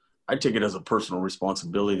 So I take it as a personal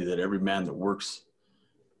responsibility that every man that works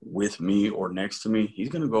with me or next to me, he's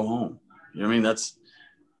going to go home. You know what I mean?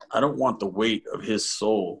 I don't want the weight of his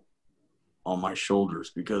soul on my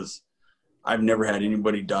shoulders because I've never had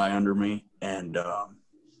anybody die under me. And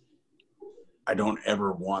I don't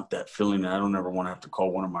ever want that feeling. And I don't ever want to have to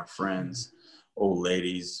call one of my friends, old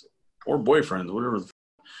ladies or boyfriends, whatever,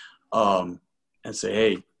 and say,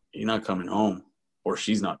 hey, you're not coming home, or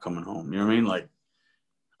she's not coming home. You know what I mean? Like,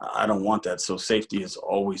 I don't want that. So safety is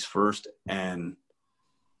always first. And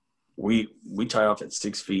we tie off at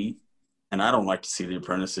 6 feet. And I don't like to see the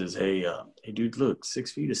apprentices, hey, dude, look,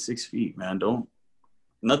 6 feet is 6 feet, man.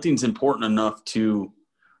 Nothing's important enough to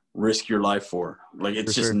risk your life for. Like,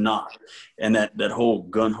 it's just not. And that whole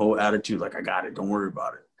gun-ho attitude, like, I got it, don't worry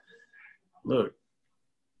about it. Look,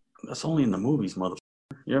 that's only in the movies, motherfucker.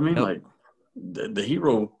 You know what I mean? Yep. Like, the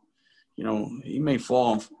hero, you know, he may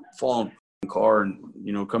fall in the car and,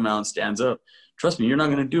 you know, come out and stands up. Trust me, you're not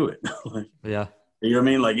going to do it. Like, yeah. You know what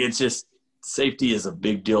I mean? Like, it's just, safety is a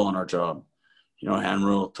big deal on our job. You know,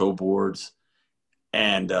 handrail, toe boards.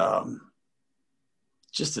 And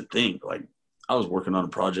just to think, like, I was working on a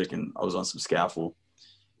project and I was on some scaffold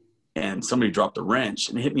and somebody dropped a wrench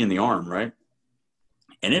and it hit me in the arm, right?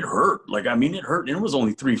 And it hurt. Like, I mean, it hurt. And it was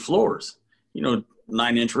only 3 floors, you know,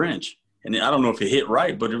 9-inch wrench. And I don't know if it hit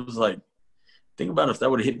right, but it was like, think about if that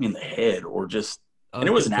would have hit me in the head or just, and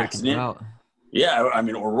it was an accident. Yeah, I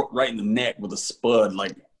mean, or right in the neck with a spud,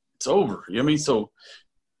 like, it's over. You know what I mean? So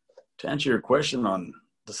to answer your question on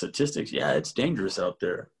the statistics, yeah, it's dangerous out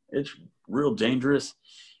there. It's real dangerous.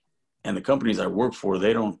 And the companies I work for,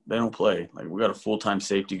 they don't play. Like, we got a full-time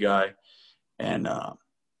safety guy, and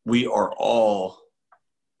we are all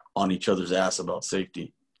on each other's ass about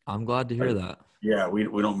safety. I'm glad to hear that. Yeah, we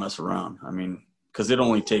don't mess around. I mean, because it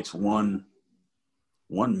only takes one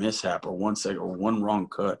mishap or 1 second or one wrong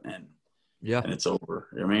cut, and it's over.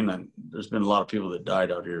 You know what I mean? And there's been a lot of people that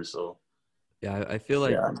died out here, so. Yeah, I feel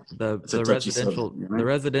like the residential subject, you know? The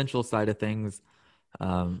residential side of things,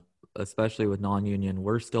 especially with non-union,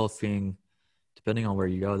 we're still seeing, depending on where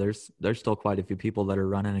you go, there's still quite a few people that are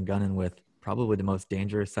running and gunning with probably the most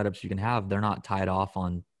dangerous setups you can have. They're not tied off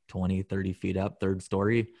on 20, 30 feet up, third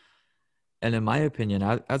story. And in my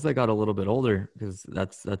opinion, as I got a little bit older, because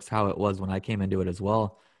that's how it was when I came into it as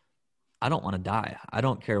well, I don't want to die. I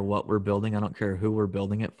don't care what we're building. I don't care who we're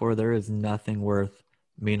building it for. There is nothing worth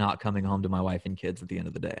me not coming home to my wife and kids at the end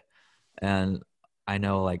of the day. And I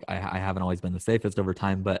know, like, I haven't always been the safest over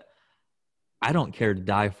time, but I don't care to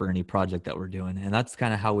die for any project that we're doing. And that's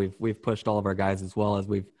kind of how we've pushed all of our guys, as well as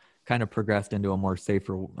we've kind of progressed into a more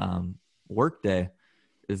safer work day,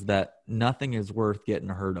 is that nothing is worth getting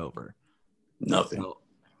hurt over. Nothing. So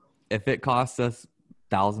if it costs us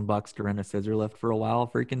 $1,000 to rent a scissor lift for a while,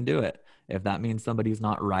 freaking do it. If that means somebody's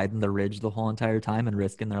not riding the ridge the whole entire time and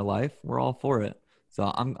risking their life, we're all for it. So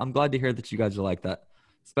I'm glad to hear that you guys are like that,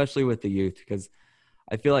 especially with the youth, because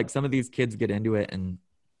I feel like some of these kids get into it and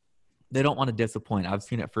they don't want to disappoint. I've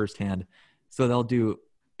seen it firsthand. So they'll do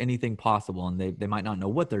anything possible, and they might not know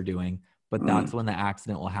what they're doing, but that's when the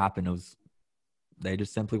accident will happen. They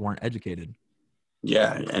just simply weren't educated.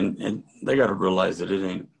 Yeah, and they got to realize that it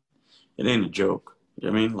ain't a joke. You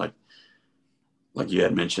know what I mean? Like you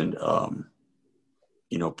had mentioned,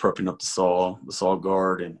 you know, prepping up the saw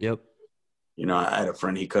guard, and yep. You know, I had a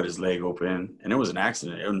friend, he cut his leg open, and it was an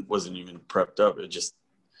accident. It wasn't even prepped up. It just,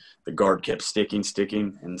 the guard kept sticking,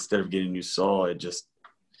 and instead of getting a new saw,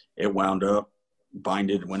 it wound up,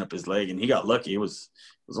 binded, went up his leg, and he got lucky. It was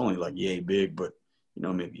only like yay big, but, you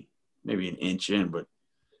know, maybe an inch in, but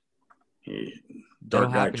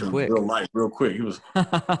dark guy turned real light, real quick. He was,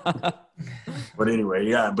 but anyway,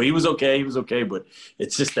 yeah, but he was okay. But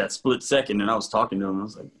it's just that split second. And I was talking to him, and I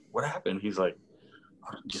was like, what happened? He's like,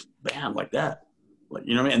 just bam, like that. Like,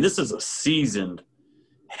 you know what I mean? And this is a seasoned,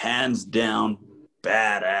 hands down,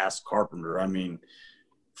 badass carpenter. I mean,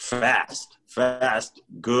 fast,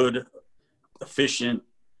 good, efficient,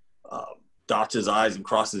 dots his I's and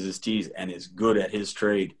crosses his T's, and is good at his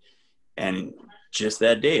trade. And just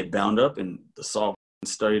that day, it bound up, and the saw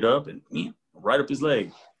studied up, and right up his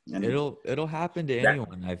leg. And it'll happen to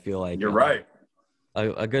anyone. I feel like you're right.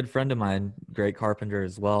 A good friend of mine, great carpenter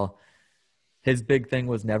as well, his big thing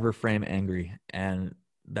was never frame angry, and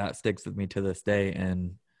that sticks with me to this day.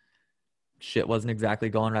 And shit wasn't exactly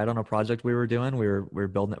going right on a project we were doing. We were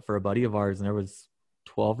building it for a buddy of ours, and there was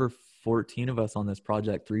 12 or 14 of us on this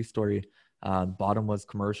project, 3-story. Bottom was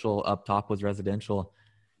commercial, up top was residential.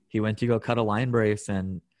 He went to go cut a line brace,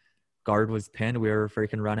 and guard was pinned. We were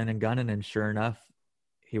freaking running and gunning, and sure enough,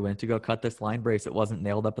 he went to go cut this line brace. It wasn't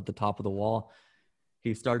nailed up at the top of the wall.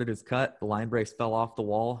 He started his cut. The line brace fell off the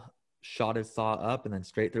wall, shot his saw up, and then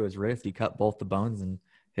straight through his wrist. He cut both the bones, and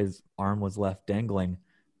his arm was left dangling.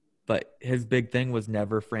 But his big thing was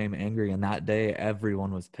never frame angry, and that day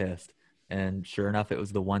everyone was pissed. And sure enough, it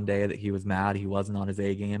was the one day that he was mad. He wasn't on his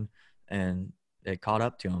A game, and it caught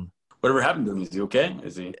up to him. Whatever happened to him? Is he okay?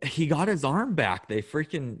 Is he? He got his arm back. That's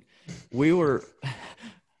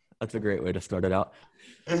a great way to start it out.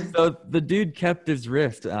 So the dude kept his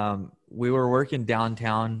wrist. We were working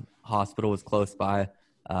downtown. Hospital was close by.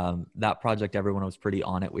 That project, everyone was pretty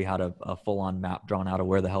on it. We had a full-on map drawn out of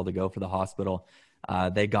where the hell to go for the hospital.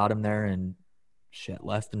 They got him there in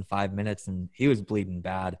less than 5 minutes, and he was bleeding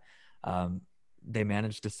bad. They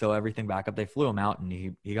managed to sew everything back up. They flew him out, and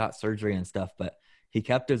he got surgery and stuff, but he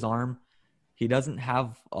kept his arm. He doesn't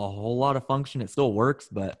have a whole lot of function. It still works,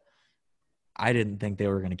 but I didn't think they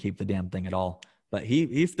were going to keep the damn thing at all. But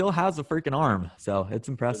he still has a freaking arm, so it's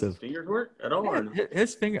impressive. Does his fingers work at all? Yeah,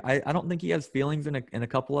 his finger, I don't think he has feelings in a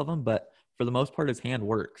couple of them, but for the most part, his hand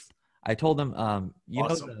works. I told him, you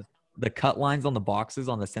Awesome. know the cut lines on the boxes,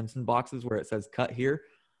 on the Simpson boxes where it says cut here?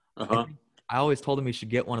 Uh-huh. I always told him he should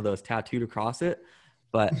get one of those tattooed across it,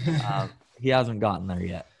 but he hasn't gotten there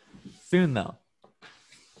yet. Soon, though.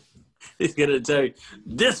 He's going to tell you,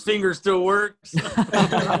 this finger still works.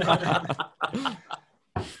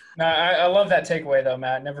 No, I love that takeaway though,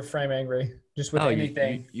 Matt. Never frame angry, just with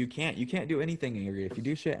anything. You can't do anything angry. If you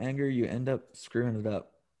do shit angry, you end up screwing it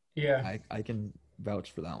up. Yeah. I can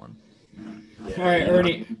vouch for that one. All right,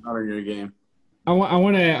 Ernie. Not in your game. I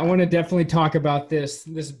want to definitely talk about this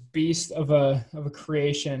beast of a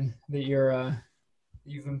creation that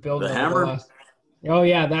you've been building. The over hammer? last- Oh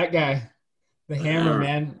yeah, that guy, the hammer, hammer.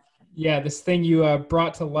 man. Yeah, this thing you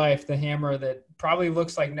brought to life, the hammer that probably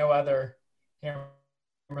looks like no other hammer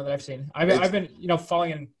that I've seen. I've been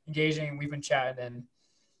following and engaging, and we've been chatting, and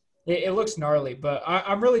it looks gnarly. But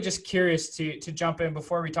I'm really just curious to jump in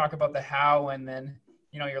before we talk about the how, and then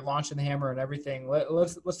you're launching the hammer and everything.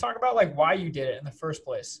 Let's talk about like why you did it in the first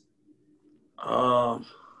place. I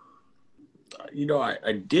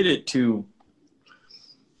did it to,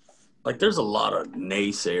 like, there's a lot of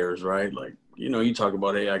naysayers, right? Like, you talk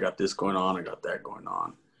about, hey, I got this going on, I got that going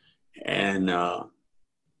on. And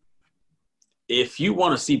if you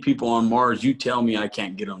want to see people on Mars, you tell me I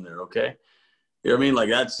can't get them there, okay? You know what I mean? Like,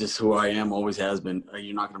 that's just who I am, always has been.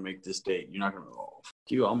 You're not going to make this date. You're not going to, oh, fuck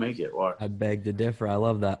you, I'll make it. Why? I beg to differ. I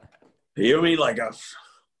love that. You know what I mean? Like,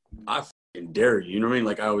 I fucking dare you. You know what I mean?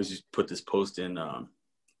 Like, I always just put this post in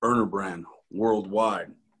Earner Brand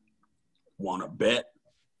worldwide. Want to bet?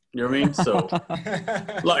 You know what I mean? So,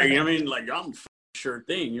 like, you know what I mean? Like, I'm sure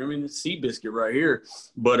thing. You know what I mean? The Seabiscuit right here.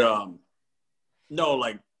 But, no,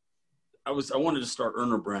 like, I wanted to start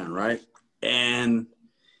Earner Brand, right? And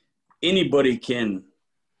anybody can,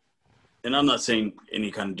 and I'm not saying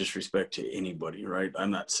any kind of disrespect to anybody, right?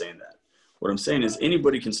 I'm not saying that. What I'm saying is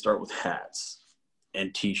anybody can start with hats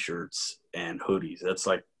and T-shirts and hoodies. That's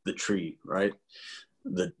like the tree, right?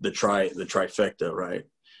 The trifecta, right?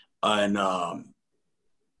 And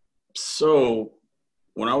so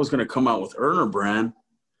when I was going to come out with Earner Brand,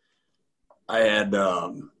 I had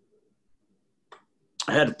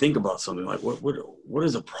to think about something like what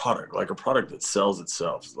is a product? Like a product that sells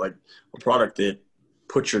itself, like a product that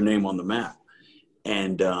puts your name on the map.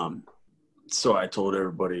 And so I told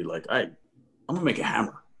everybody, like, I'm gonna make a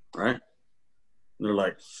hammer, right? And they're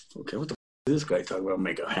like, okay, what the f- is this guy talking about?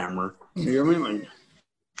 Make a hammer? You know what I mean?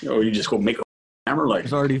 Like, you just go make a hammer, like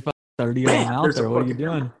There's already 30 of them out there's a there. What are you fucking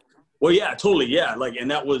doing? Well, yeah, totally, yeah. Like, and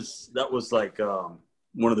that was like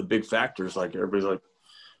one of the big factors. Like, everybody's like,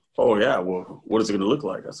 oh yeah, well, what is it going to look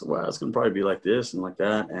like? I said, well, it's going to probably be like this and like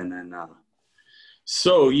that. And then,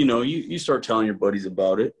 so, you start telling your buddies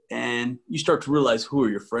about it, and you start to realize who are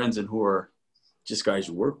your friends and who are just guys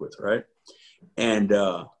you work with, right? And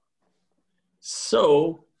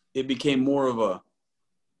so it became more of a,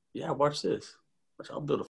 yeah, watch this. I'll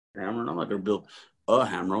build a hammer, and I'm not going to build a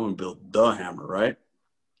hammer. I'm going to build the hammer, right?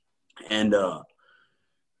 And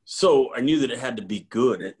so I knew that it had to be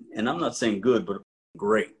good. And I'm not saying good, but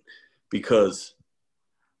great, because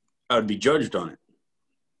I would be judged on it.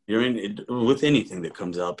 You know what I mean? With anything that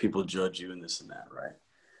comes out, people judge you and this and that, right?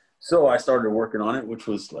 So I started working on it, which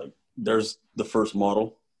was like, there's the first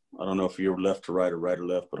model. I don't know if you're left to right or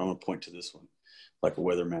left, but I'm going to point to this one like a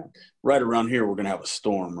weatherman. Right around here, we're going to have a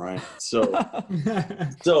storm, right? So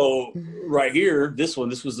right here, this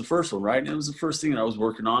was the first one, right? And it was the first thing that I was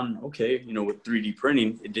working on. Okay, with 3D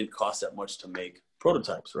printing, it didn't cost that much to make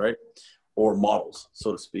prototypes, right? Or models,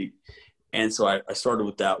 so to speak. And so I started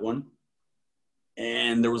with that one.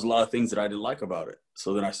 And there was a lot of things that I didn't like about it.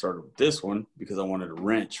 So then I started with this one because I wanted a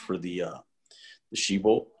wrench for the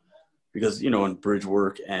she-bolt. Because, in bridge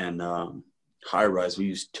work and high-rise, we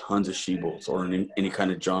use tons of she-bolts, or in any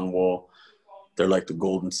kind of John wall. They're like the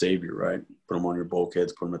golden savior, right? Put them on your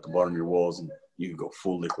bulkheads, put them at the bottom of your walls, and, you can go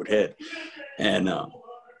full liquid head. And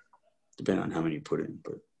depending on how many you put in.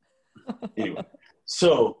 But anyway,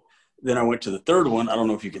 so then I went to the third one. I don't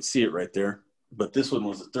know if you can see it right there, but this one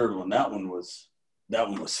was the third one. That one was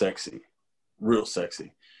sexy, real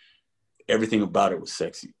sexy. Everything about it was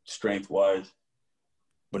sexy, strength-wise,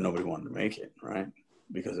 but nobody wanted to make it, right?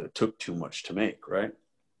 Because it took too much to make, right?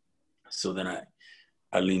 So then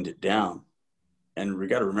I leaned it down. And we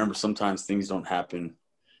got to remember, sometimes things don't happen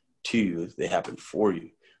to you, they happen for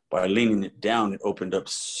you. By leaning it down, it opened up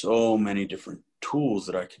so many different tools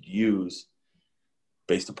that I could use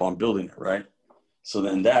based upon building it, right? So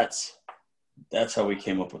then that's how we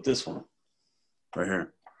came up with this one right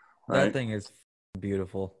here. Right? That thing is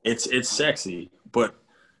beautiful. It's sexy, but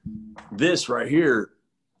this right here,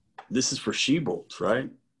 this is for she-bolts, right?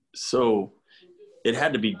 So it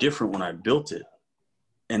had to be different when I built it,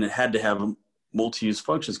 and it had to have multi-use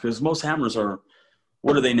functions, because most hammers are,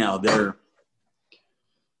 what are they now? They're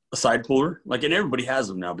a side puller, like, and everybody has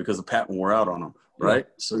them now because the patent wore out on them, right?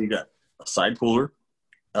 Yeah. So you got a side puller,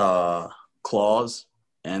 claws,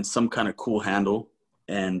 and some kind of cool handle,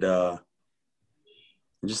 and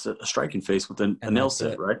just a striking face with a nail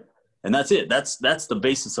set, right? And that's it. That's the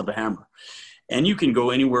basis of a hammer. And you can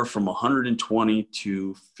go anywhere from $120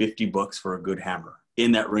 to $50 for a good hammer,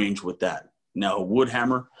 in that range with that. Now, a wood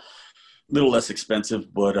hammer, a little less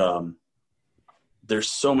expensive, but there's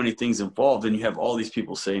so many things involved, and you have all these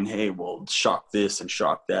people saying, hey, well, shock this and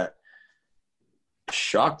shock that.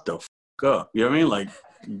 Shock the fuck up. You know what I mean? Like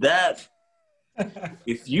that,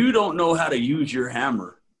 if you don't know how to use your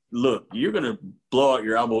hammer, look, you're going to blow out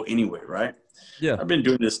your elbow anyway, right? Yeah. I've been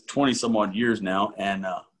doing this 20 some odd years now, and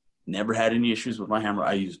never had any issues with my hammer.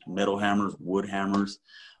 I used metal hammers, wood hammers.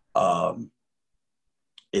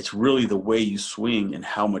 It's really the way you swing and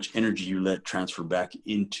how much energy you let transfer back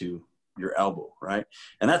into your elbow, right?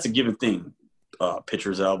 And that's a given thing.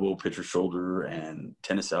 Pitcher's elbow, pitcher's shoulder, and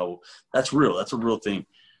tennis elbow. That's real. That's a real thing.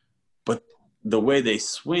 But the way they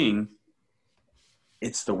swing,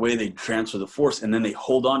 it's the way they transfer the force, and then they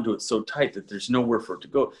hold on to it so tight that there's nowhere for it to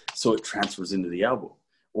go. So it transfers into the elbow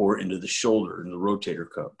or into the shoulder, in the rotator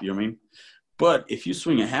cuff. You know what I mean? But if you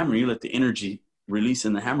swing a hammer, you let the energy release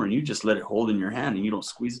in the hammer, and you just let it hold in your hand, and you don't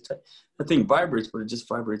squeeze it tight. That thing vibrates, but it just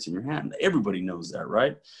vibrates in your hand. Everybody knows that,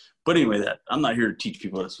 right? But anyway, I'm not here to teach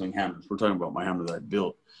people how to swing hammers. We're talking about my hammer that I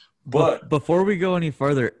built. But before we go any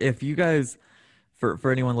further, if you guys,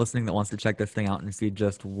 for anyone listening that wants to check this thing out and see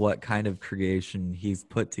just what kind of creation he's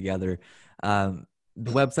put together, the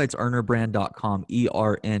website's earnerbrand.com,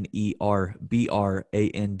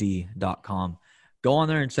 ERNERBRAND.com. Go on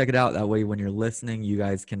there and check it out. That way, when you're listening, you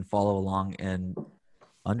guys can follow along and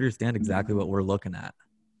understand exactly what we're looking at.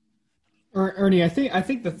 Ernie, I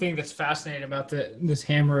think the thing that's fascinating about this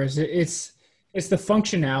hammer is it's the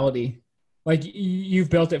functionality. Like, you've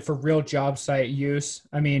built it for real job site use.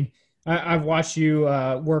 I mean, I've watched you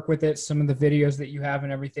work with it, some of the videos that you have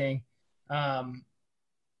and everything.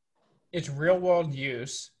 It's real world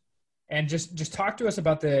use. And just talk to us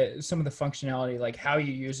about some of the functionality, like how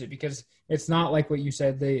you use it, because it's not like what you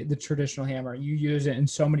said, the traditional hammer. You use it in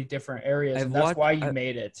so many different areas, and that's why you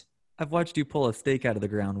made it. I've watched you pull a stake out of the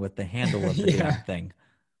ground with the handle of the damn thing.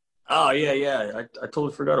 Oh, yeah. I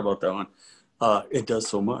totally forgot about that one. It does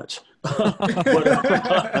so much. But,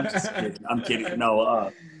 I'm kidding.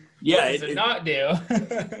 No, yeah. What does it not do?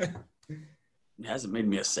 It hasn't made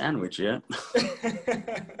me a sandwich yet.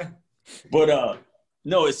 But,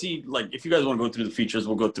 no, see, like, if you guys want to go through the features,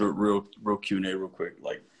 we'll go through it real Q&A real quick.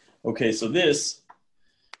 Like, okay, so this,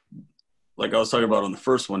 like I was talking about on the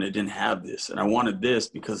first one, it didn't have this. And I wanted this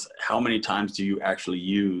because how many times do you actually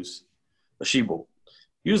use a she-bolt?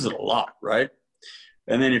 Use it a lot, right?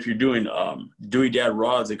 And then if you're doing Dewey Dad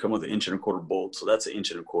rods, they come with an 1 1/4 bolt. So that's an 1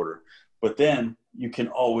 1/4. But then you can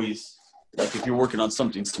always, like if you're working on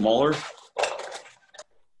something smaller,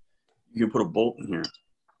 you can put a bolt in here,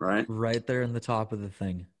 right? Right there in the top of the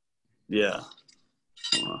thing. Yeah.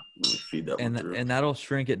 Let me feed that one through. And that'll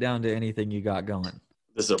shrink it down to anything you got going.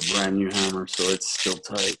 This is a brand new hammer, so it's still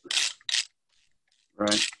tight,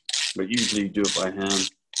 right? But usually you do it by hand.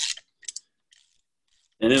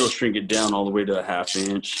 And it'll shrink it down all the way to a 1/2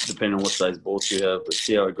 inch, depending on what size bolts you have. But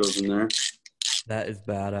see how it goes in there? That is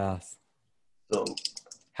badass. So,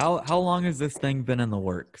 how long has this thing been in the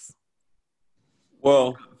works?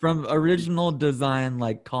 Well, from original design,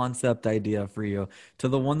 like concept idea for you, to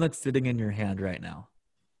the one that's sitting in your hand right now.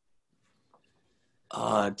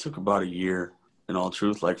 It took about a year, in all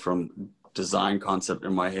truth, like from design concept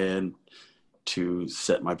in my head to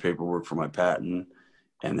set my paperwork for my patent,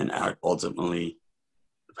 and then ultimately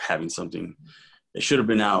having something. It should have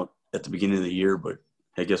been out at the beginning of the year, but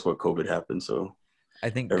hey, guess what? COVID happened. So I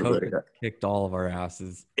think everybody COVID kicked all of our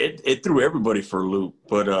asses. it threw everybody for a loop.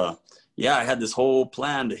 But yeah, I had this whole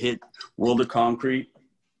plan to hit World of Concrete.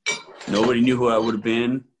 Nobody knew who I would have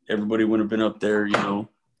been. Everybody would have been up there, you know,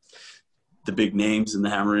 the big names in the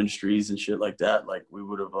hammer industries and shit like that. Like we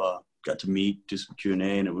would have got to meet, do some Q&A,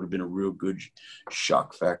 and it would have been a real good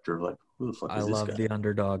shock factor. Like, who the fuck is this guy? I love the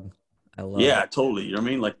underdog. Yeah, totally. You know what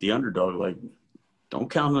I mean? Like the underdog, like, don't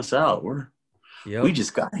count us out. We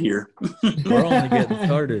just got here. We're only getting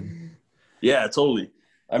started. Yeah, totally.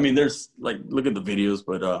 I mean, there's like, look at the videos,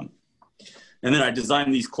 but and then I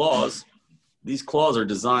designed these claws. These claws are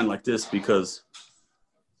designed like this because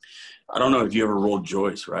I don't know if you ever rolled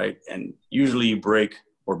joists, right? And usually you break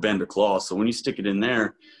or bend a claw. So when you stick it in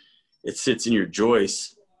there, it sits in your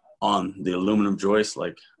joist on the aluminum joist,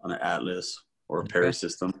 like on an Atlas or a Perry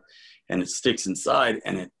system, and it sticks inside,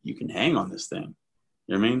 and you can hang on this thing.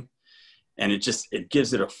 You know what I mean? And it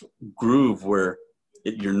gives it a groove where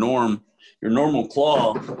your normal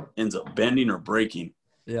claw ends up bending or breaking.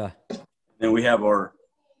 Yeah. Then we have our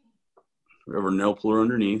nail puller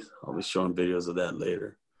underneath. I'll be showing videos of that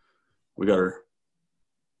later. We got our.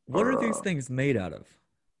 What are these things made out of?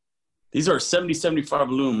 These are 70-75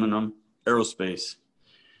 aluminum aerospace.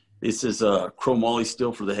 This is chromoly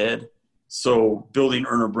steel for the head. So building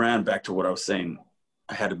Erner brand, back to what I was saying,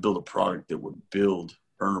 I had to build a product that would build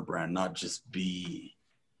Erner brand, not just be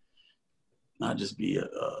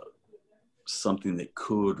something that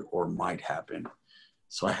could or might happen.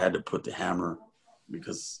 So I had to put the hammer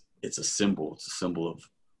because it's a symbol. It's a symbol of,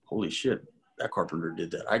 holy shit, that carpenter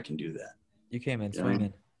did that. I can do that. You came in You know what I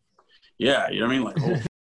swinging. mean? Yeah, you know what I mean? Like, oh,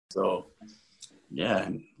 so, yeah,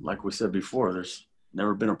 and like we said before, there's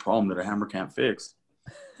never been a problem that a hammer can't fix.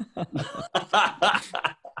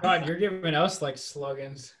 God, you're giving us like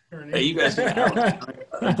slogans. Hey, you guys can have them.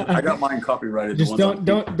 I got mine copyrighted. Just don't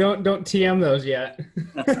TM those yet.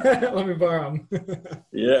 Let me borrow them.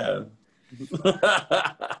 Yeah.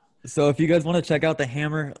 So if you guys want to check out the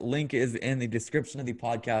hammer, link is in the description of the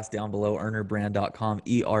podcast down below, ernerbrand.com,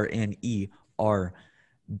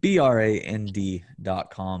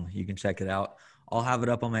 ERNERBRAND.com. You can check it out. I'll have it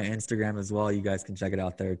up on my Instagram as well. You guys can check it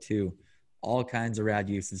out there too. All kinds of rad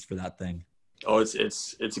uses for that thing. Oh,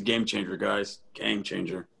 it's a game changer, guys. Game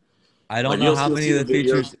changer. I don't know how many of the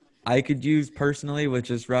features I could use personally with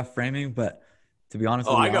just rough framing, but to be honest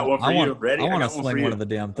with you, I got one for you. Ready? I want to sling one of the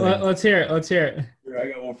damn things. Let's hear it. Here, I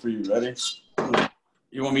got one for you. Ready?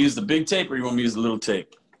 You want me to use the big tape or you want me to use the little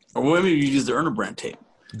tape? Or maybe you use the Erner brand tape.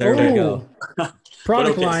 There we go.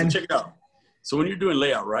 Product line. So check it out. So when you're doing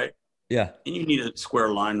layout, right? Yeah. And you need a square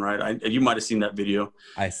line, right? You might have seen that video.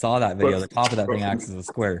 I saw that video. The top of that thing acts as a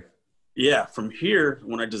square. Yeah. From here,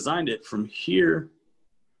 when I designed it, from here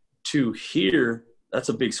to here, that's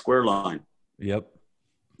a big square line. Yep.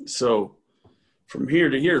 So from here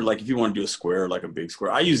to here, like if you want to do a square, like a big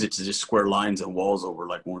square, I use it to just square lines and walls over,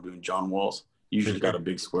 like when we're doing John walls. You usually got a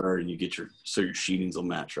big square and you get your sheetings will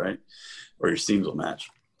match, right? Or your seams will match.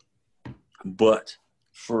 But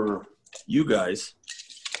for you guys,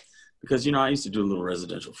 because, I used to do a little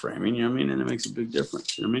residential framing, you know what I mean? And it makes a big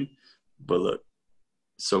difference, you know what I mean? But look,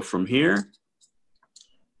 so from here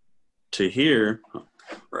to here,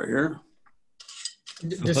 right here.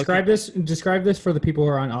 Describe this for the people who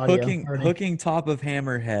are on audio. Hooking top of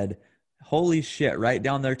hammerhead. Holy shit, right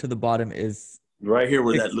down there to the bottom is right here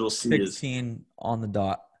where that little C is. 16 on the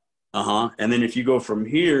dot. And then if you go from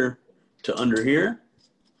here to under here,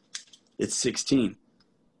 it's 16.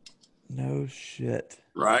 No shit.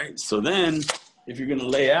 Right? So then if you're going to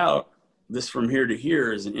lay out, this from here to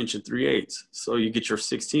here is 1 3/8 inches. So you get your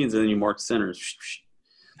 16s and then you mark centers.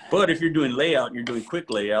 But if you're doing layout and you're doing quick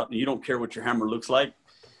layout and you don't care what your hammer looks like,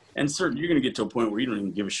 and certain, you're going to get to a point where you don't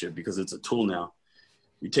even give a shit because it's a tool now.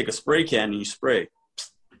 You take a spray can and you spray,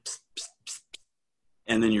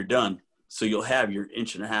 and then you're done. So you'll have your 1.5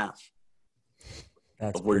 inches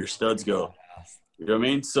of where your studs go. You know what I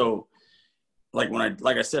mean? So like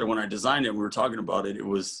I said, when I designed it, we were talking about it, it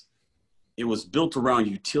was built around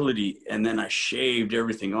utility, and then I shaved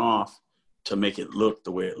everything off to make it look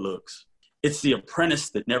the way it looks. It's the apprentice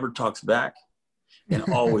that never talks back and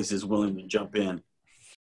always is willing to jump in.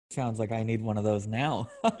 Sounds like I need one of those now.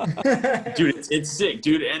 Dude, it's sick,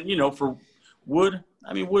 dude. And, for wood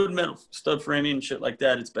metal stud framing and shit like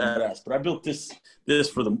that, it's badass. But I built this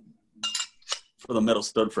for the metal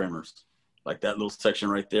stud framers, like that little section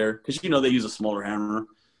right there. Because, they use a smaller hammer,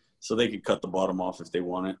 so they could cut the bottom off if they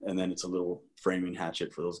want it. And then it's a little framing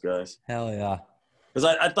hatchet for those guys. Hell yeah.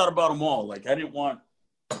 Because I thought about them all. Like, I didn't want...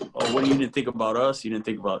 Oh, what, you didn't think about us? You didn't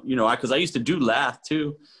think about, because I used to do lath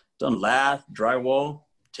too. Done lath, drywall,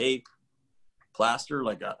 tape, plaster.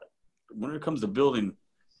 Like when it comes to building,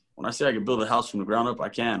 when I say I can build a house from the ground up, I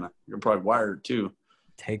can. You're probably wired too.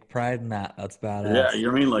 Take pride in that. That's badass. Yeah, you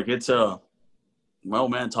know what I mean? Like it's my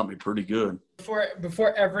old man taught me pretty good.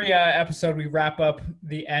 Before every episode, we wrap up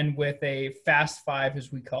the end with a fast five,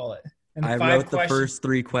 as we call it. And I wrote the first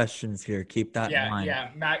 3 questions here. Keep that in mind. Yeah.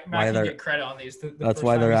 Mac can get credit on these. That's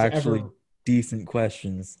why they're actually decent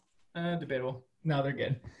questions. Debatable. No, they're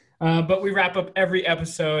good. But we wrap up every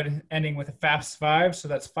episode ending with a fast 5. So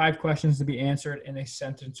that's 5 questions to be answered in a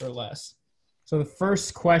sentence or less. So the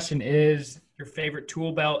first question is, your favorite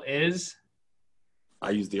tool belt is?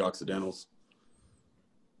 I use the Occidentals.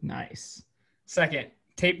 Nice. Second,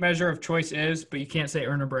 tape measure of choice is, but you can't say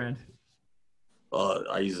Erna brand.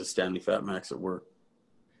 I use a Stanley Fat Max at work.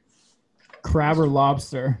 Crab or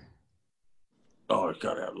lobster? Oh, I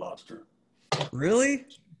gotta have lobster. Really?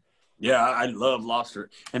 Yeah, I love lobster.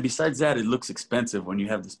 And besides that, it looks expensive when you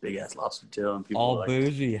have this big ass lobster tail and people All are like,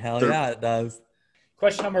 bougie. Hell yeah, it does.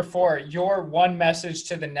 Question number 4, your one message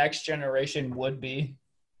to the next generation would be?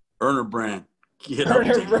 Erna brand. Get up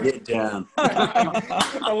and get down.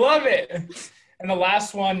 I love it. And the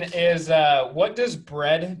last one is, what does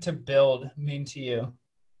bread to build mean to you?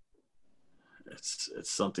 It's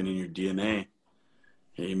something in your DNA.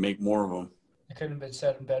 You make more of them. It couldn't have been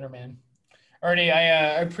said better, man. Ernie,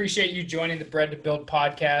 I appreciate you joining the Bread to Build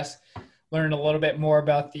podcast, learning a little bit more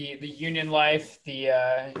about the union life,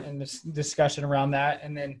 and this discussion around that.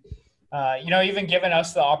 And then, even giving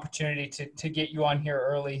us the opportunity to get you on here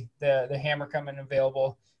early, the hammer coming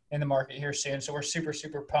available in the market here soon. So we're super,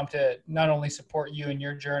 super pumped to not only support you in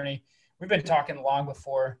your journey. We've been talking long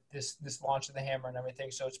before this launch of the hammer and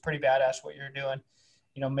everything. So it's pretty badass what you're doing,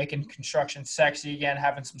 making construction sexy again,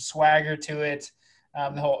 having some swagger to it,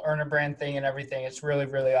 the whole Erna brand thing and everything. It's really,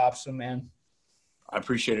 really awesome, man. I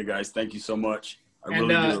appreciate it, guys. Thank you so much. I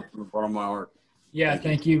really do, from the bottom of my heart. Yeah,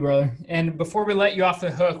 thank you, brother. And before we let you off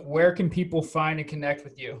the hook, where can people find and connect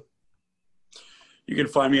with you? You can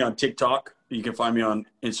find me on TikTok. You can find me on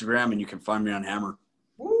Instagram, and you can find me on Hammer.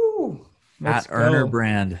 Woo! At Erna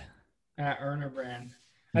brand. At Erna brand.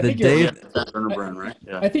 That's Erna brand, right?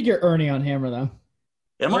 Yeah. I think you're Ernie on Hammer, though.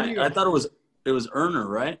 Am I? I thought it was Erna,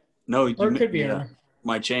 right? No, or it could be Erna.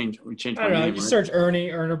 My change. We changed my name. Just search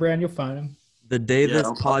Erna brand, you'll find him. The day this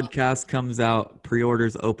podcast comes out,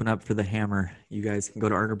 pre-orders open up for the hammer. You guys can go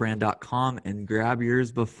to ernabrand.com and grab yours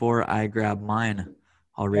before I grab mine.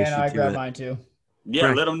 I'll race you to it. And I grab mine too. Yeah,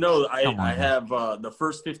 Frank, let them know. I have the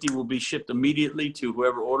first 50 will be shipped immediately to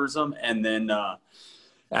whoever orders them. And then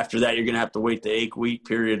after that, you're going to have to wait the 8-week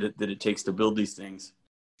period that it takes to build these things.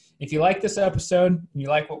 If you like this episode and you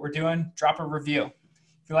like what we're doing, drop a review.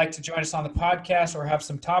 If you'd like to join us on the podcast or have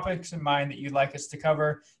some topics in mind that you'd like us to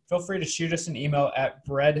cover, feel free to shoot us an email at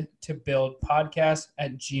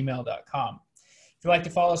breadtobuildpodcast@gmail.com. If you'd like to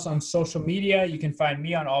follow us on social media, you can find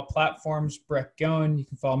me on all platforms, Breck Goen. You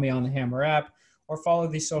can follow me on the Hammer app or follow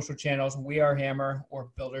these social channels, We Are Hammer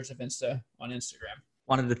or Builders of Insta on Instagram.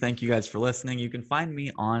 Wanted to thank you guys for listening. You can find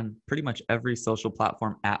me on pretty much every social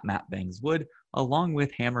platform at Matt Bangswood, along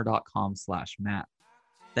with hammer.com/Matt.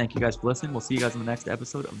 Thank you guys for listening. We'll see you guys in the next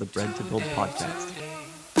episode of the Bread to Build podcast.